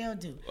Like, I still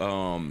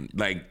do.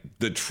 like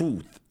the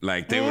truth.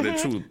 Like they were the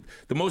truth.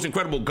 The most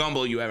incredible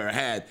gumbo you ever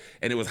had.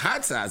 And it was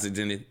hot sausage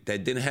in it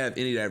that didn't have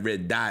any of that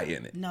red dye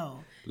in it. No.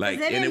 Like,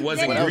 They and it didn't-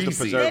 wasn't they Well, that was didn't-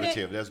 the greasy.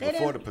 preservative. That's they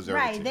before the didn't-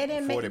 preservative. Right, they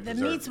didn't Before make they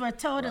the meats preserved were it.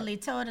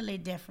 totally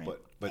different.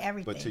 But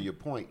everything. to your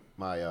point,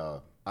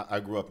 I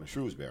grew up in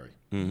Shrewsbury.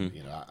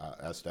 You know,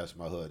 that's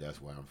my hood.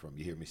 That's where I'm from.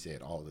 You hear me say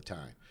it all the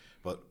time.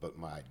 But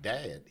my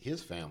dad,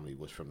 his family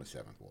was from the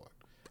 7th Ward.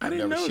 I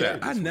didn't know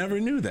that. I never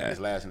knew that. His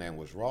last name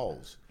was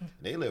Rawls.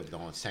 They lived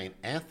on St.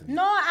 Anthony.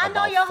 No, I know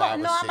about your 5 home.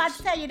 or No, I'm about 6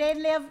 to tell you, they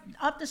live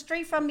up the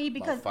street from me about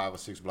because 5 or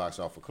 6 blocks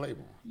off of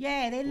Claiborne.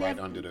 yeah, they live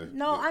under the-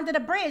 under the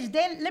bridge.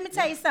 Let me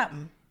tell you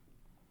something.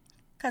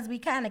 Cause we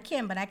kind of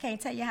kin, but I can't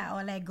tell you how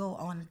all that go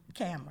on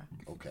camera.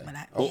 Okay. But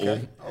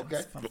Okay.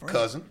 For real.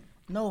 Cousin.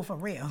 No, for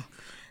real.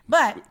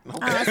 But so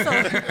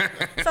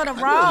the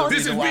Rawls.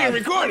 This is being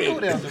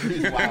recorded. There's a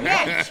reason why I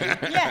Yes,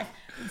 watch it. yes.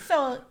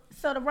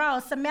 So the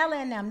Rawls, Samela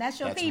and them. That's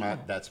your people.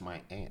 That's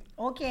my aunt.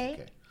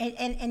 Okay.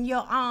 And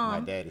your My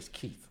dad is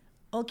Keith.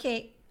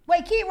 Okay.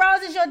 Wait, Keith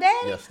Rawls is your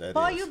daddy? Yes, that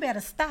Boy, is. you better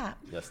stop.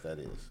 Yes, that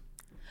is.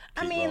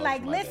 I Keith mean, Rawls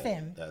like, is my dad.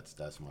 listen.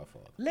 That's my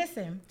father.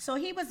 Listen, so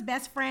he was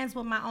best friends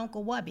with my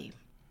Uncle Wubby.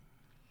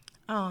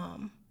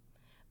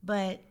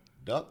 But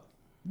Duck.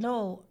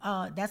 no,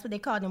 that's what they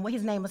called him. Well,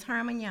 his name was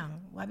Herman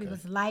Young. Wubby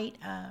was light,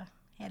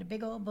 had a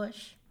big old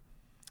bush.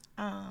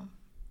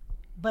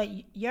 But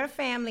your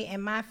family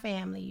and my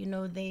family, you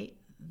know, they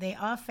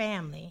are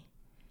family.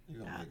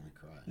 You're gonna make me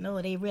cry.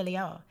 No, they really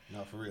are.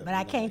 No, for real. But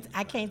You're gonna make me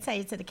I cry. can't tell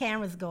you till the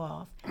cameras go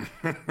off.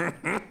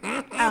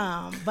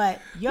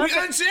 But your We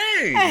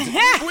unchanged.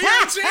 We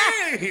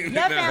unchanged.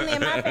 your family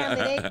and my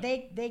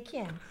family, they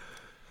kin.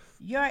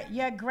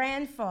 Your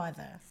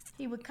grandfather,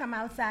 he would come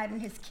outside in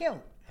his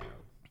kilt,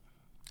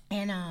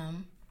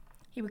 and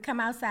he would come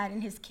outside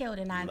in his kilt,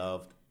 and I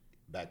Loved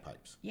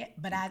bagpipes. yeah,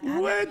 but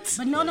What?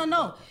 But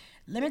no.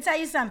 Let me tell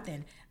you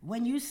something.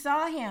 When you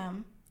saw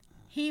him,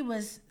 he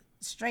was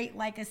straight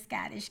like a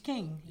Scottish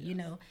king, you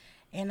know,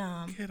 and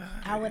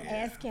I would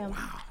ask him,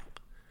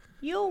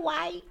 "You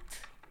white?"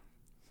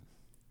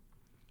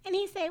 And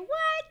he said,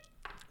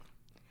 "What?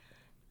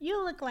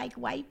 You look like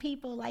white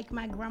people, like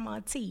my grandma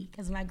T,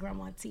 because my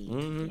grandma T,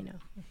 you know,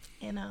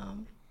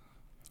 and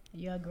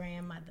your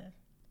grandmother,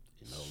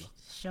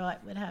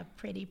 short with her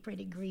pretty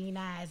green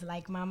eyes,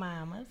 like my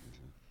mama's."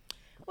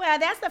 Well,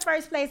 that's the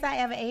first place I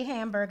ever ate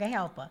hamburger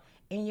helper,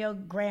 in your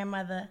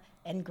grandmother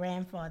and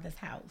grandfather's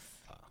house.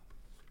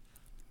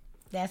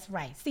 That's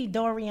right. See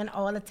Dorian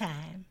all the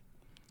time.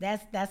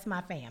 That's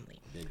my family.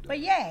 But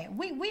yeah,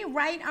 we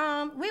right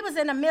we was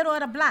in the middle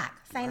of the block,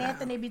 St.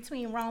 Anthony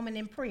between Roman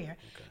and Pryor.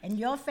 And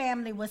your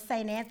family was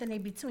St. Anthony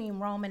between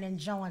Roman and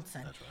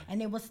Johnson. That's right.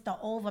 And it was the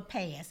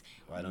overpass.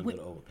 Right under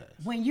the overpass.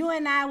 When you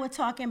and I were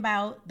talking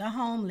about the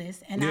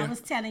homeless, and I Yeah. was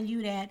telling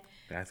you that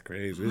That's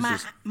crazy.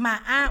 my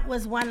aunt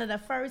was one of the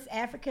first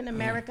African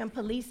American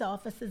police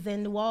officers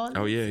in New Orleans.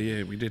 Oh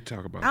yeah, we did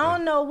talk about I that.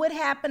 don't know what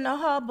happened to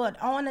her,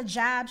 but on the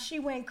job she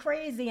went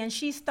crazy and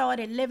she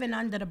started living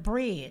under the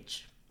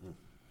bridge.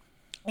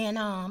 And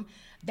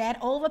that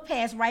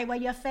overpass right where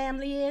your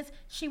family is,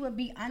 she would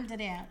be under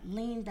there,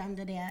 leaned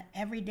under there.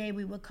 Every day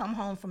we would come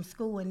home from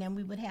school and then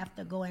we would have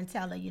to go and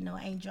tell her, you know,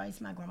 Aunt Joyce,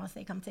 my grandma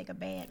say come take a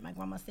bath. My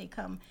grandma say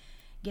come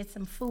get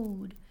some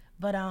food.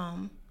 But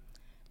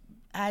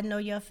I know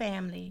your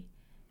family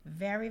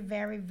very,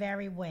 very,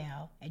 very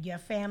well. And your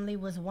family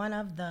was one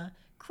of the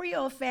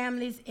Creole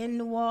families in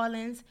New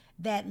Orleans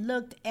that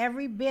looked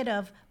every bit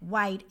of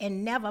white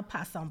and never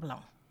Poisson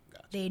Blanc.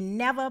 Gotcha. They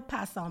never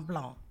Poisson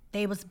Blanc.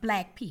 They was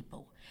black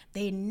people.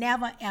 They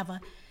never ever,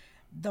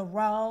 the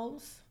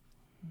Rawls,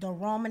 the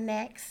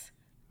Romaneks,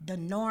 the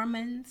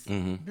Normans,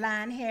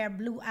 blonde hair,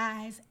 blue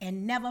eyes,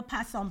 and never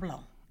Poisson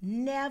Blanc.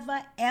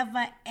 Never,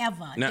 ever,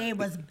 ever. Now- they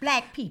was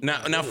black people.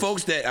 Now,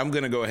 folks, that I'm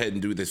gonna go ahead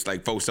and do this.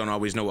 Like, folks don't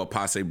always know what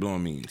passe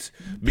blanc means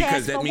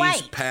because that for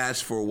means white.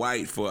 pass for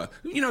white. For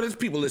there's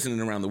people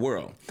listening around the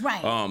world.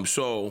 Right.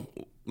 So,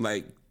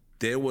 like,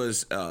 there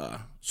was a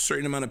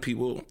certain amount of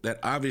people that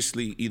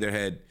obviously either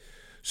had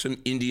some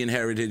Indian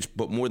heritage,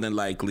 but more than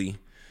likely,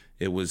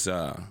 it was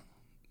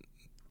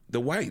the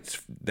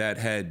whites that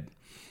had,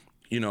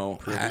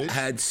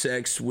 had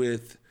sex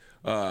with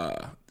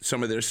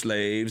some of their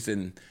slaves,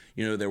 and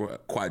there were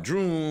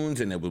quadroons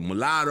and there were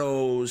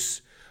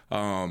mulattoes,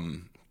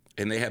 and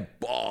they had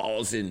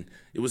balls, and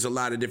it was a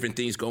lot of different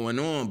things going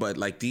on. But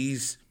like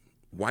these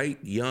white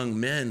young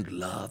men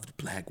loved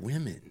black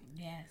women.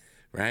 Yes.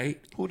 Right?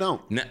 Who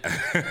don't?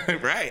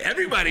 Right.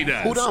 Everybody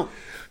does. Who don't?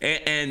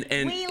 And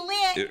we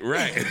lit.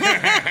 Right.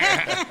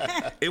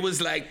 It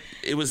was like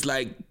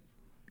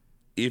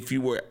if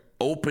you were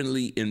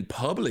openly in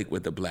public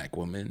with a black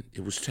woman,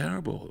 it was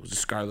terrible. It was a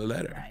scarlet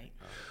letter. Right.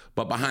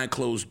 But behind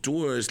closed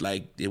doors,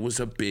 like, it was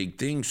a big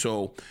thing.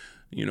 So,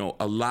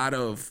 a lot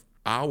of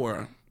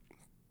our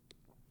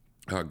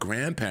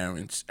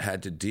grandparents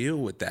had to deal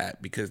with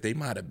that because they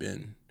might have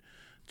been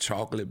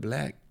chocolate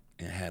black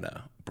and had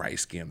a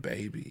bright-skinned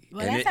baby.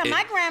 Well, and that's how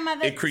my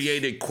grandmother... It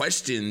created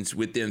questions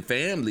within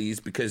families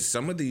because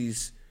some of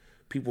these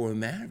people were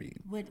married.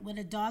 With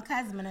a dark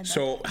husband.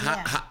 So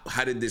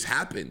how did this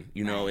happen?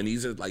 Right. And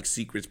these are like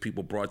secrets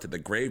people brought to the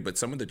grave. But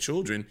some of the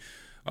children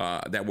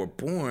that were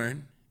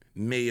born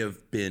may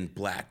have been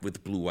black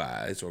with blue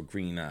eyes or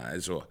green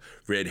eyes or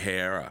red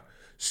hair or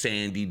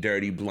sandy,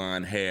 dirty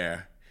blonde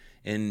hair.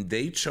 And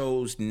they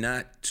chose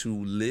not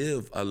to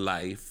live a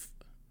life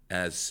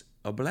as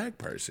a black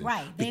person.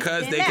 Right.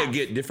 Because they could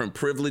get different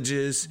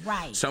privileges.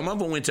 Right. Some of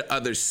them went to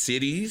other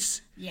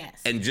cities.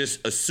 Yes. And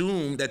just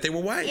assumed that they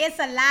were white. It's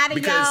a lot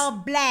of y'all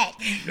black.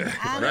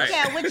 I don't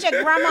care what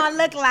your grandma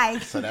look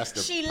like. So that's the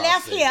she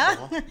left here.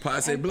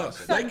 Passe blanc.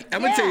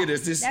 I'm gonna tell you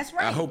this. That's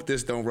right. I hope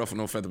this don't ruffle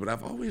no feather, but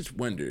I've always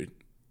wondered,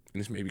 and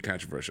this may be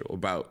controversial,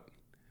 about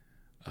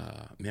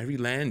Mary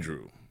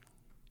Landrieu.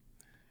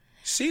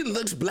 She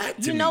looks black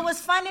to me. You know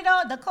what's funny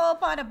though? The cold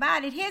part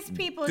about it, his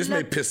people. This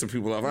may piss some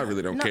people off. I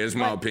really don't care. It's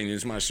my opinion.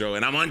 It's my show,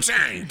 and I'm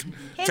unchained.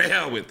 To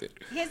hell with it.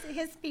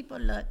 His people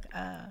look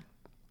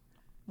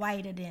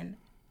whiter than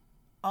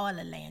all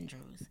the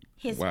Landrieu's.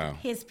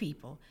 His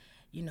people,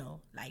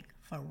 like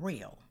for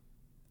real.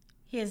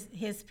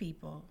 His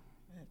people,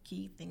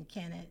 Keith and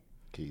Kenneth.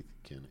 Yeah.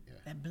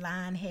 The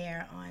blonde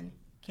hair on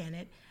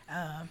Kenneth.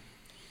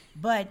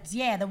 But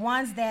yeah, the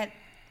ones that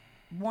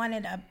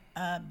wanted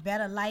a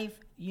better life,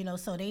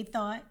 so they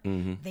thought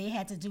they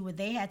had to do what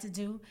they had to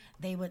do.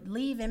 They would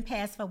leave and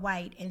pass for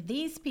white. And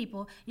these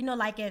people,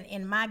 like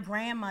in my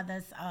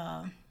grandmother's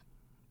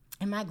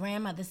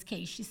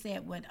case, she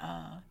said with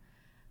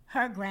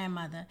her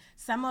grandmother,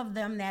 some of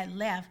them that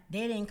left,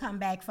 they didn't come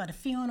back for the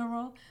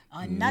funeral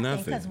or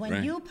nothing. Because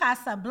when you pass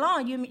a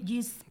blanc,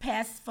 you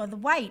pass for the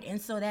white.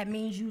 And so that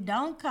means you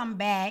don't come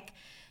back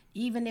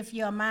even if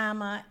your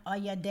mama or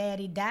your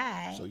daddy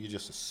died. So you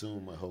just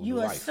assume a whole new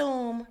life. You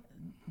assume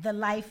the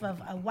life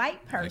of a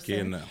white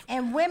person.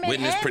 And women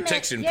Witness and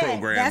protection men,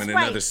 program in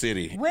another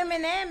city.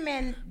 Women and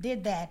men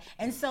did that.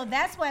 And so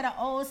that's where the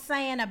old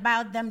saying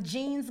about them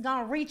genes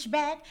gonna reach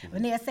back,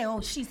 when they'll say,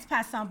 oh, she's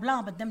passant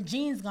blanc, but them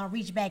genes gonna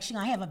reach back. She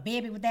gonna have a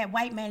baby with that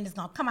white man that's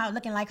gonna come out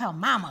looking like her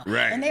mama.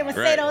 Right. And they would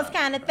say those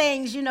kind of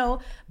things,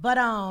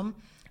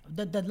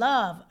 But the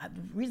love,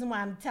 the reason why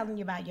I'm telling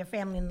you about your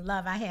family and the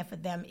love I have for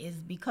them is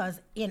because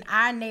in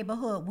our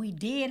neighborhood, we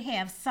did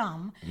have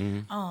some.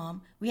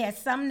 We had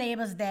some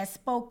neighbors that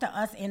spoke to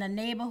us in a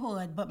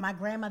neighborhood, but my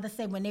grandmother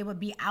said when they would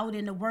be out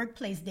in the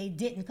workplace, they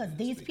didn't, because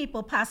these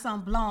people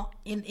passant blanc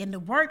in the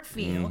work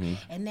field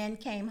and then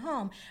came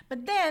home.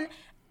 But then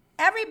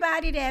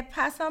everybody that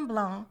passant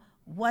blanc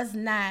was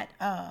not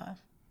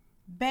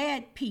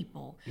bad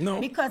people. No.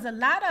 Because a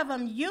lot of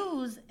them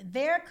use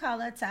their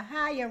color to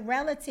hire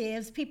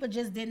relatives. People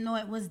just didn't know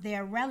it was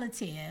their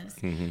relatives,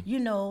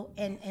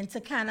 and to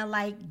kind of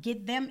like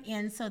get them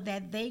in so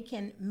that they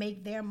can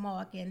make their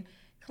mark and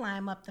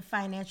climb up the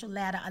financial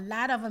ladder. A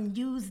lot of them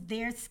use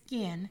their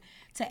skin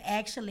to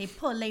actually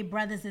pull their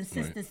brothers and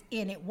sisters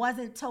in. It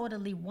wasn't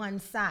totally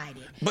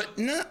one-sided. But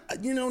not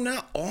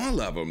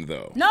all of them,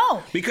 though.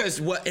 No. Because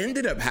what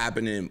ended up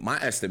happening, my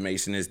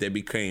estimation, is there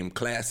became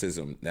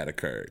classism that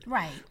occurred.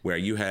 Right. Where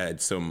you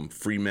had some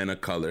free men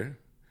of color,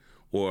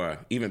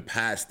 or even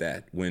past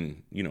that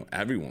when,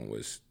 everyone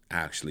was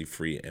actually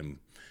free and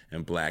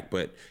black.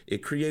 But it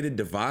created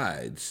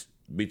divides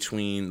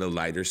between the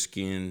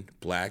lighter-skinned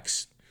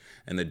blacks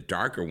and the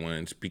darker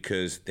ones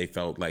because they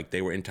felt like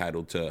they were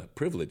entitled to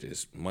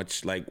privileges,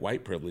 much like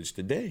white privilege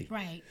today.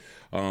 Right.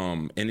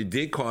 And it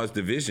did cause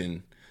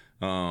division.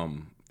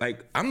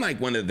 Like, I'm like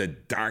one of the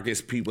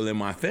darkest people in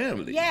my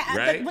family. Yeah,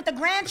 right? With the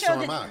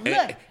grandchildren. So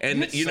look.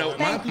 And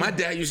my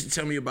dad used to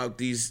tell me about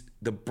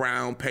the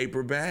brown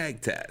paper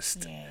bag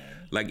test. Yeah.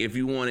 Like, if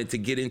you wanted to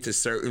get into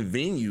certain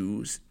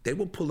venues, they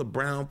would pull a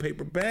brown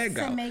paper bag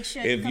out. Make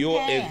sure if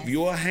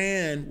your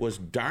hand was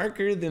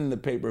darker than the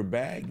paper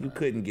bag, you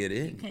couldn't get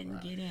in.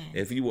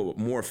 If you were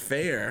more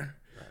fair,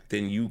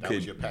 then you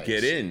could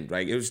get in.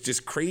 Like, it was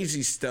just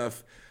crazy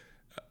stuff.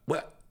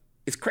 Well,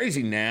 it's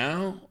crazy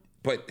now,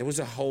 but it was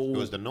a whole. It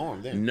was the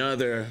norm then.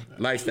 Another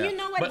lifestyle. You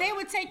know what? They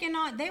were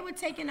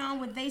taking on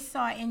what they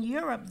saw in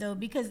Europe, though,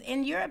 because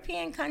in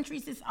European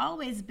countries, it's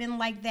always been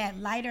like that.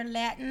 Lighter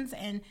Latins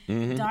and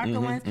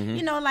darker ones.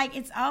 Like,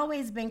 it's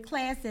always been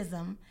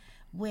classism.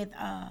 with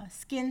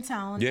skin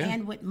tone Yeah.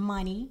 and with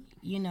money,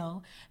 you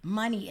know,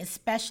 money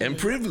especially. And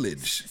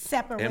privilege.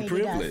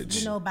 Separated us,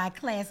 you know, by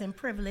class and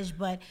privilege.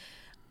 But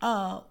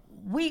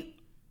we,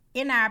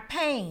 in our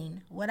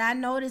pain, what I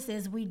notice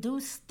is we do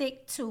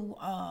stick to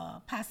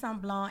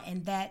Passant Blanc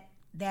and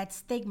that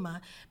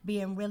stigma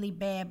being really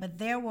bad. But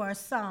there were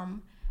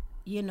some,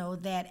 you know,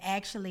 that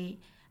actually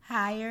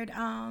hired,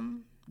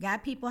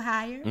 got people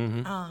hired,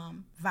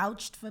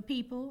 vouched for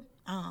people.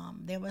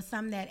 There were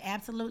some that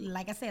absolutely,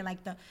 like I said,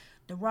 like the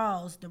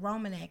Rawls, the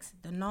Romanex,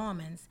 the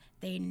Normans,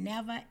 they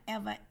never,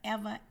 ever,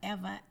 ever,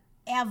 ever,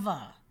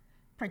 ever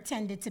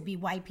pretended to be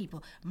white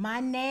people.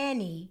 My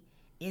nanny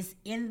is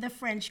in the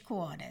French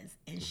Quarters,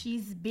 and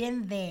she's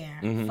been there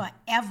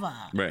forever.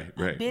 Right.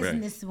 A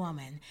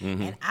businesswoman.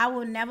 And I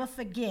will never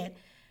forget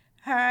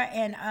her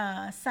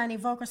and Sonny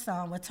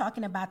Vokerson were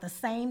talking about the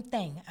same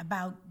thing,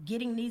 about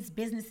getting these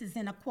businesses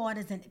in the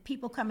quarters, and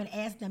people come and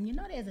ask them, you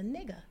know, there's a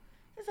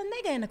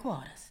nigga in the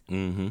quarters.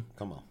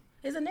 Come on.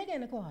 There's a nigga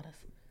in the quarters.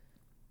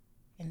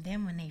 And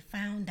then when they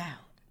found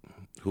out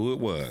Who it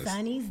was.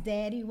 Sonny's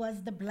daddy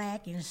was the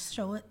black, and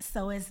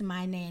so is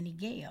my nanny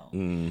Gail.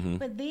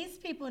 But these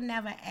people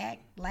never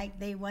act like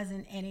they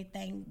wasn't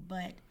anything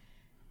but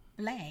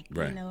black.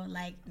 Right. You know,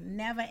 like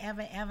never,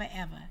 ever, ever,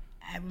 ever.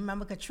 I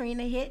remember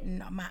Katrina hit,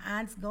 and my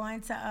aunts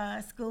going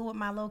to school with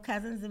my little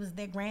cousins. It was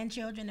their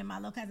grandchildren, and my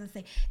little cousins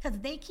say, because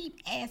they keep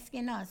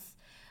asking us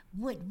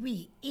what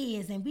we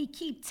is, and we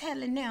keep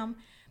telling them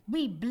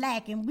we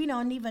black, and we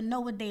don't even know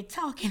what they're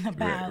talking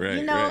about. Right,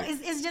 you know, right.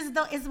 it's just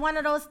it's one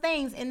of those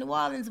things. In New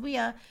Orleans, we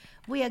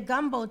a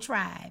gumbo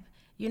tribe,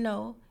 you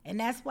know, and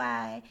that's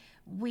why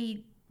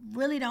we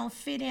really don't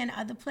fit in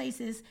other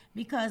places,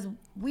 because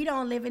we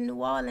don't live in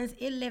New Orleans,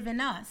 it live in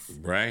us.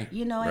 Right.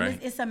 You know, right.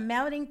 and it's a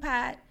melting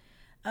pot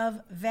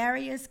of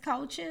various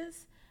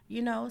cultures.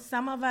 You know,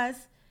 some of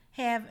us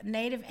have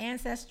native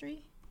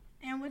ancestry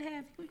and what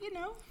have you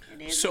know,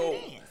 it is So what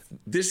it is.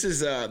 this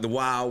is the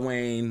Wild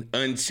Wayne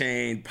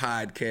Unchained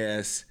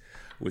podcast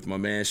with my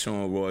man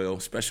Sean Royal.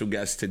 Special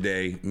guest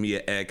today,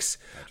 Mia X.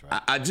 That's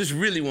right. I just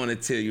really want to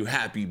tell you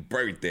happy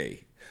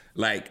birthday.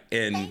 Like,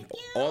 and Thank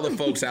you. all the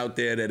folks out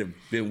there that have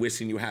been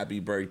wishing you happy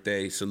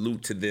birthday,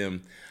 salute to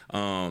them.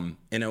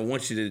 And I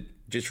want you to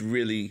just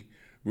really,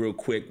 real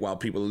quick, while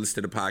people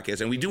listen to the podcast,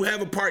 and we do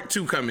have a part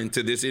 2 coming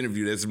to this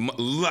interview. There's a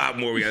lot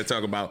more we got to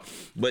talk about.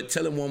 But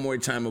tell them one more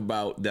time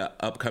about the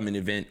upcoming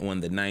event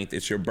on the 9th.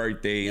 It's your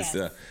birthday. Yes.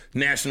 It's a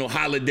national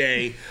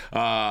holiday.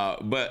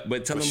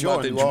 But tell them Sure,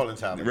 about the New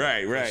Orleans holiday.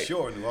 Right. For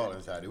sure, New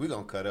Orleans holiday. We're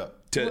gonna cut up.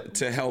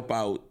 to help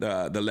out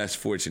the less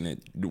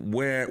fortunate.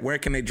 Where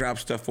can they drop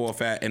stuff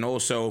off at? And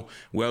also,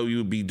 well,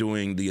 you'll be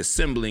doing the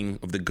assembling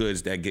of the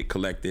goods that get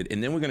collected.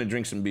 And then we're going to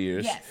drink some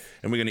beers. Yes.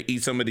 And we're going to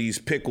eat some of these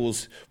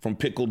pickles from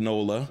Pickled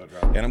Nola.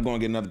 right. And I'm going to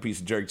get another piece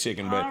of jerk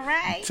chicken. But All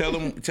right. tell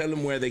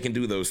them where they can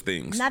do those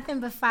things.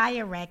 Nothing But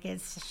Fire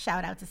Records,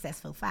 shout out to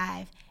Cessful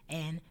 5,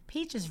 and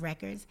Peaches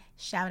Records,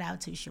 shout out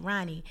to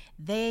Shirani.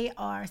 They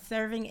are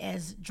serving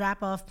as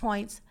drop-off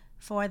points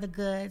for the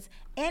goods.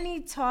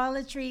 Any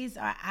toiletries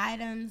or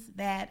items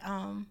that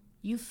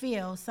you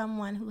feel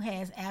someone who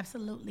has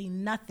absolutely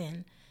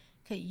nothing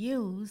could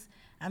use,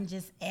 I'm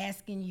just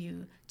asking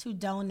you to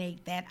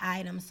donate that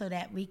item so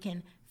that we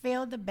can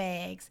fill the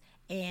bags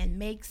and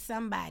make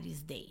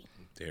somebody's day.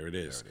 There it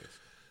is.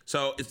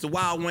 So it's the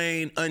Wild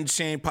Wayne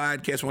Unchained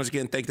podcast. Once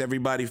again, thank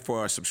everybody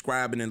for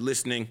subscribing and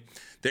listening.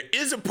 There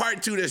is a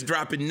part 2 that's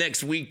dropping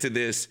next week to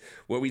this,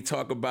 where we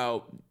talk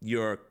about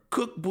your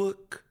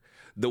cookbook,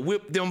 the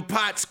Whip Them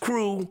Pots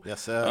crew,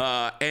 Yes,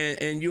 sir.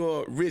 and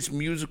your rich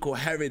musical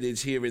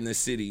heritage here in the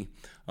city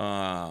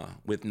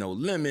with No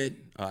Limit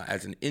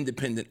as an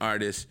independent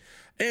artist.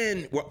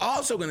 And we're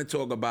also going to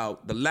talk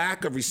about the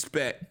lack of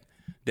respect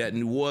that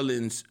New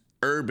Orleans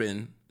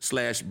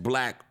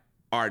urban/black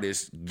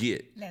artists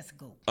get Let's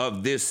go.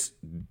 of this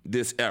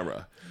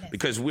era,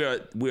 because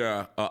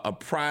we're a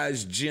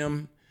prize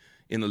gem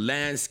in the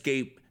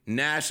landscape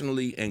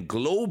nationally and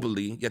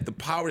globally. Yet the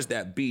powers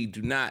that be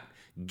do not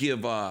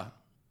give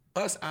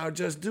us our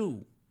just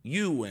due.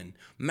 You and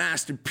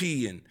Master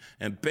P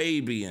and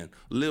Baby and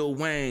Lil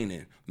Wayne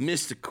and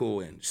Mystical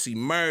and C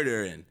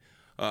Murder and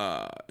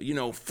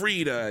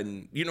Frida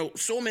and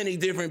so many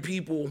different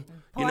people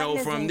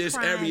Partners from in this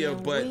Crime area,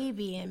 and but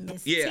Weebie and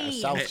Miss yeah, T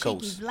South and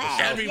Coast. Cheeky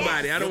Black.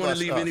 everybody. Yes. I don't Give want us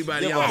to leave us.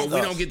 anybody Give out, us but we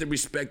us. don't get the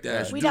respect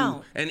that's We due.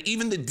 don't. And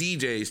even the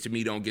DJs, to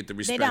me, don't get the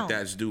respect don't.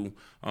 that's due.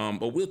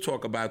 But we'll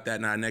talk about that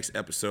in our next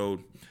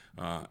episode.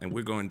 And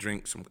we're going to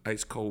drink some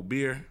ice cold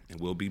beer,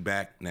 and we'll be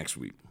back next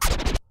week.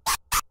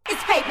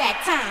 It's payback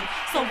time.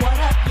 So what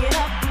up, get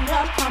up, boot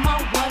up, come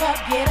on, what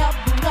up, get up,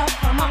 boot up,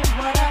 come on,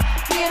 what up,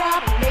 get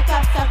up, lick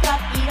up, suck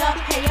up, eat up,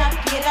 pay up,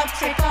 get up,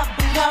 trick up,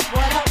 boot up,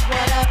 what up,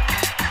 what up.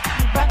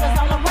 Brothers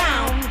all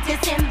around,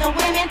 dissing the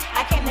women.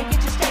 I came to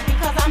get you straight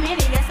because I'm in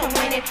it, yes, I'm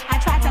winning. I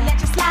tried to let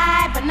you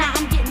slide, but now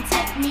I'm getting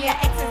tipped. Me,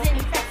 exes in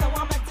effect, so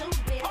I'ma do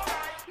this.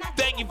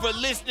 Thank you for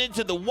listening. listening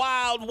to the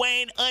Wild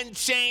Wayne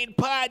Unchained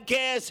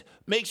podcast.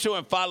 Make sure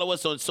and follow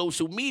us on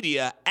social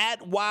media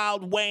at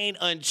Wild Wayne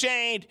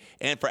Unchained.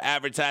 And for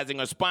advertising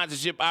or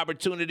sponsorship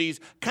opportunities,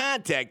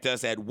 contact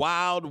us at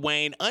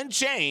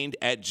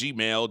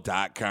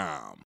wildwayneunchained@gmail.com.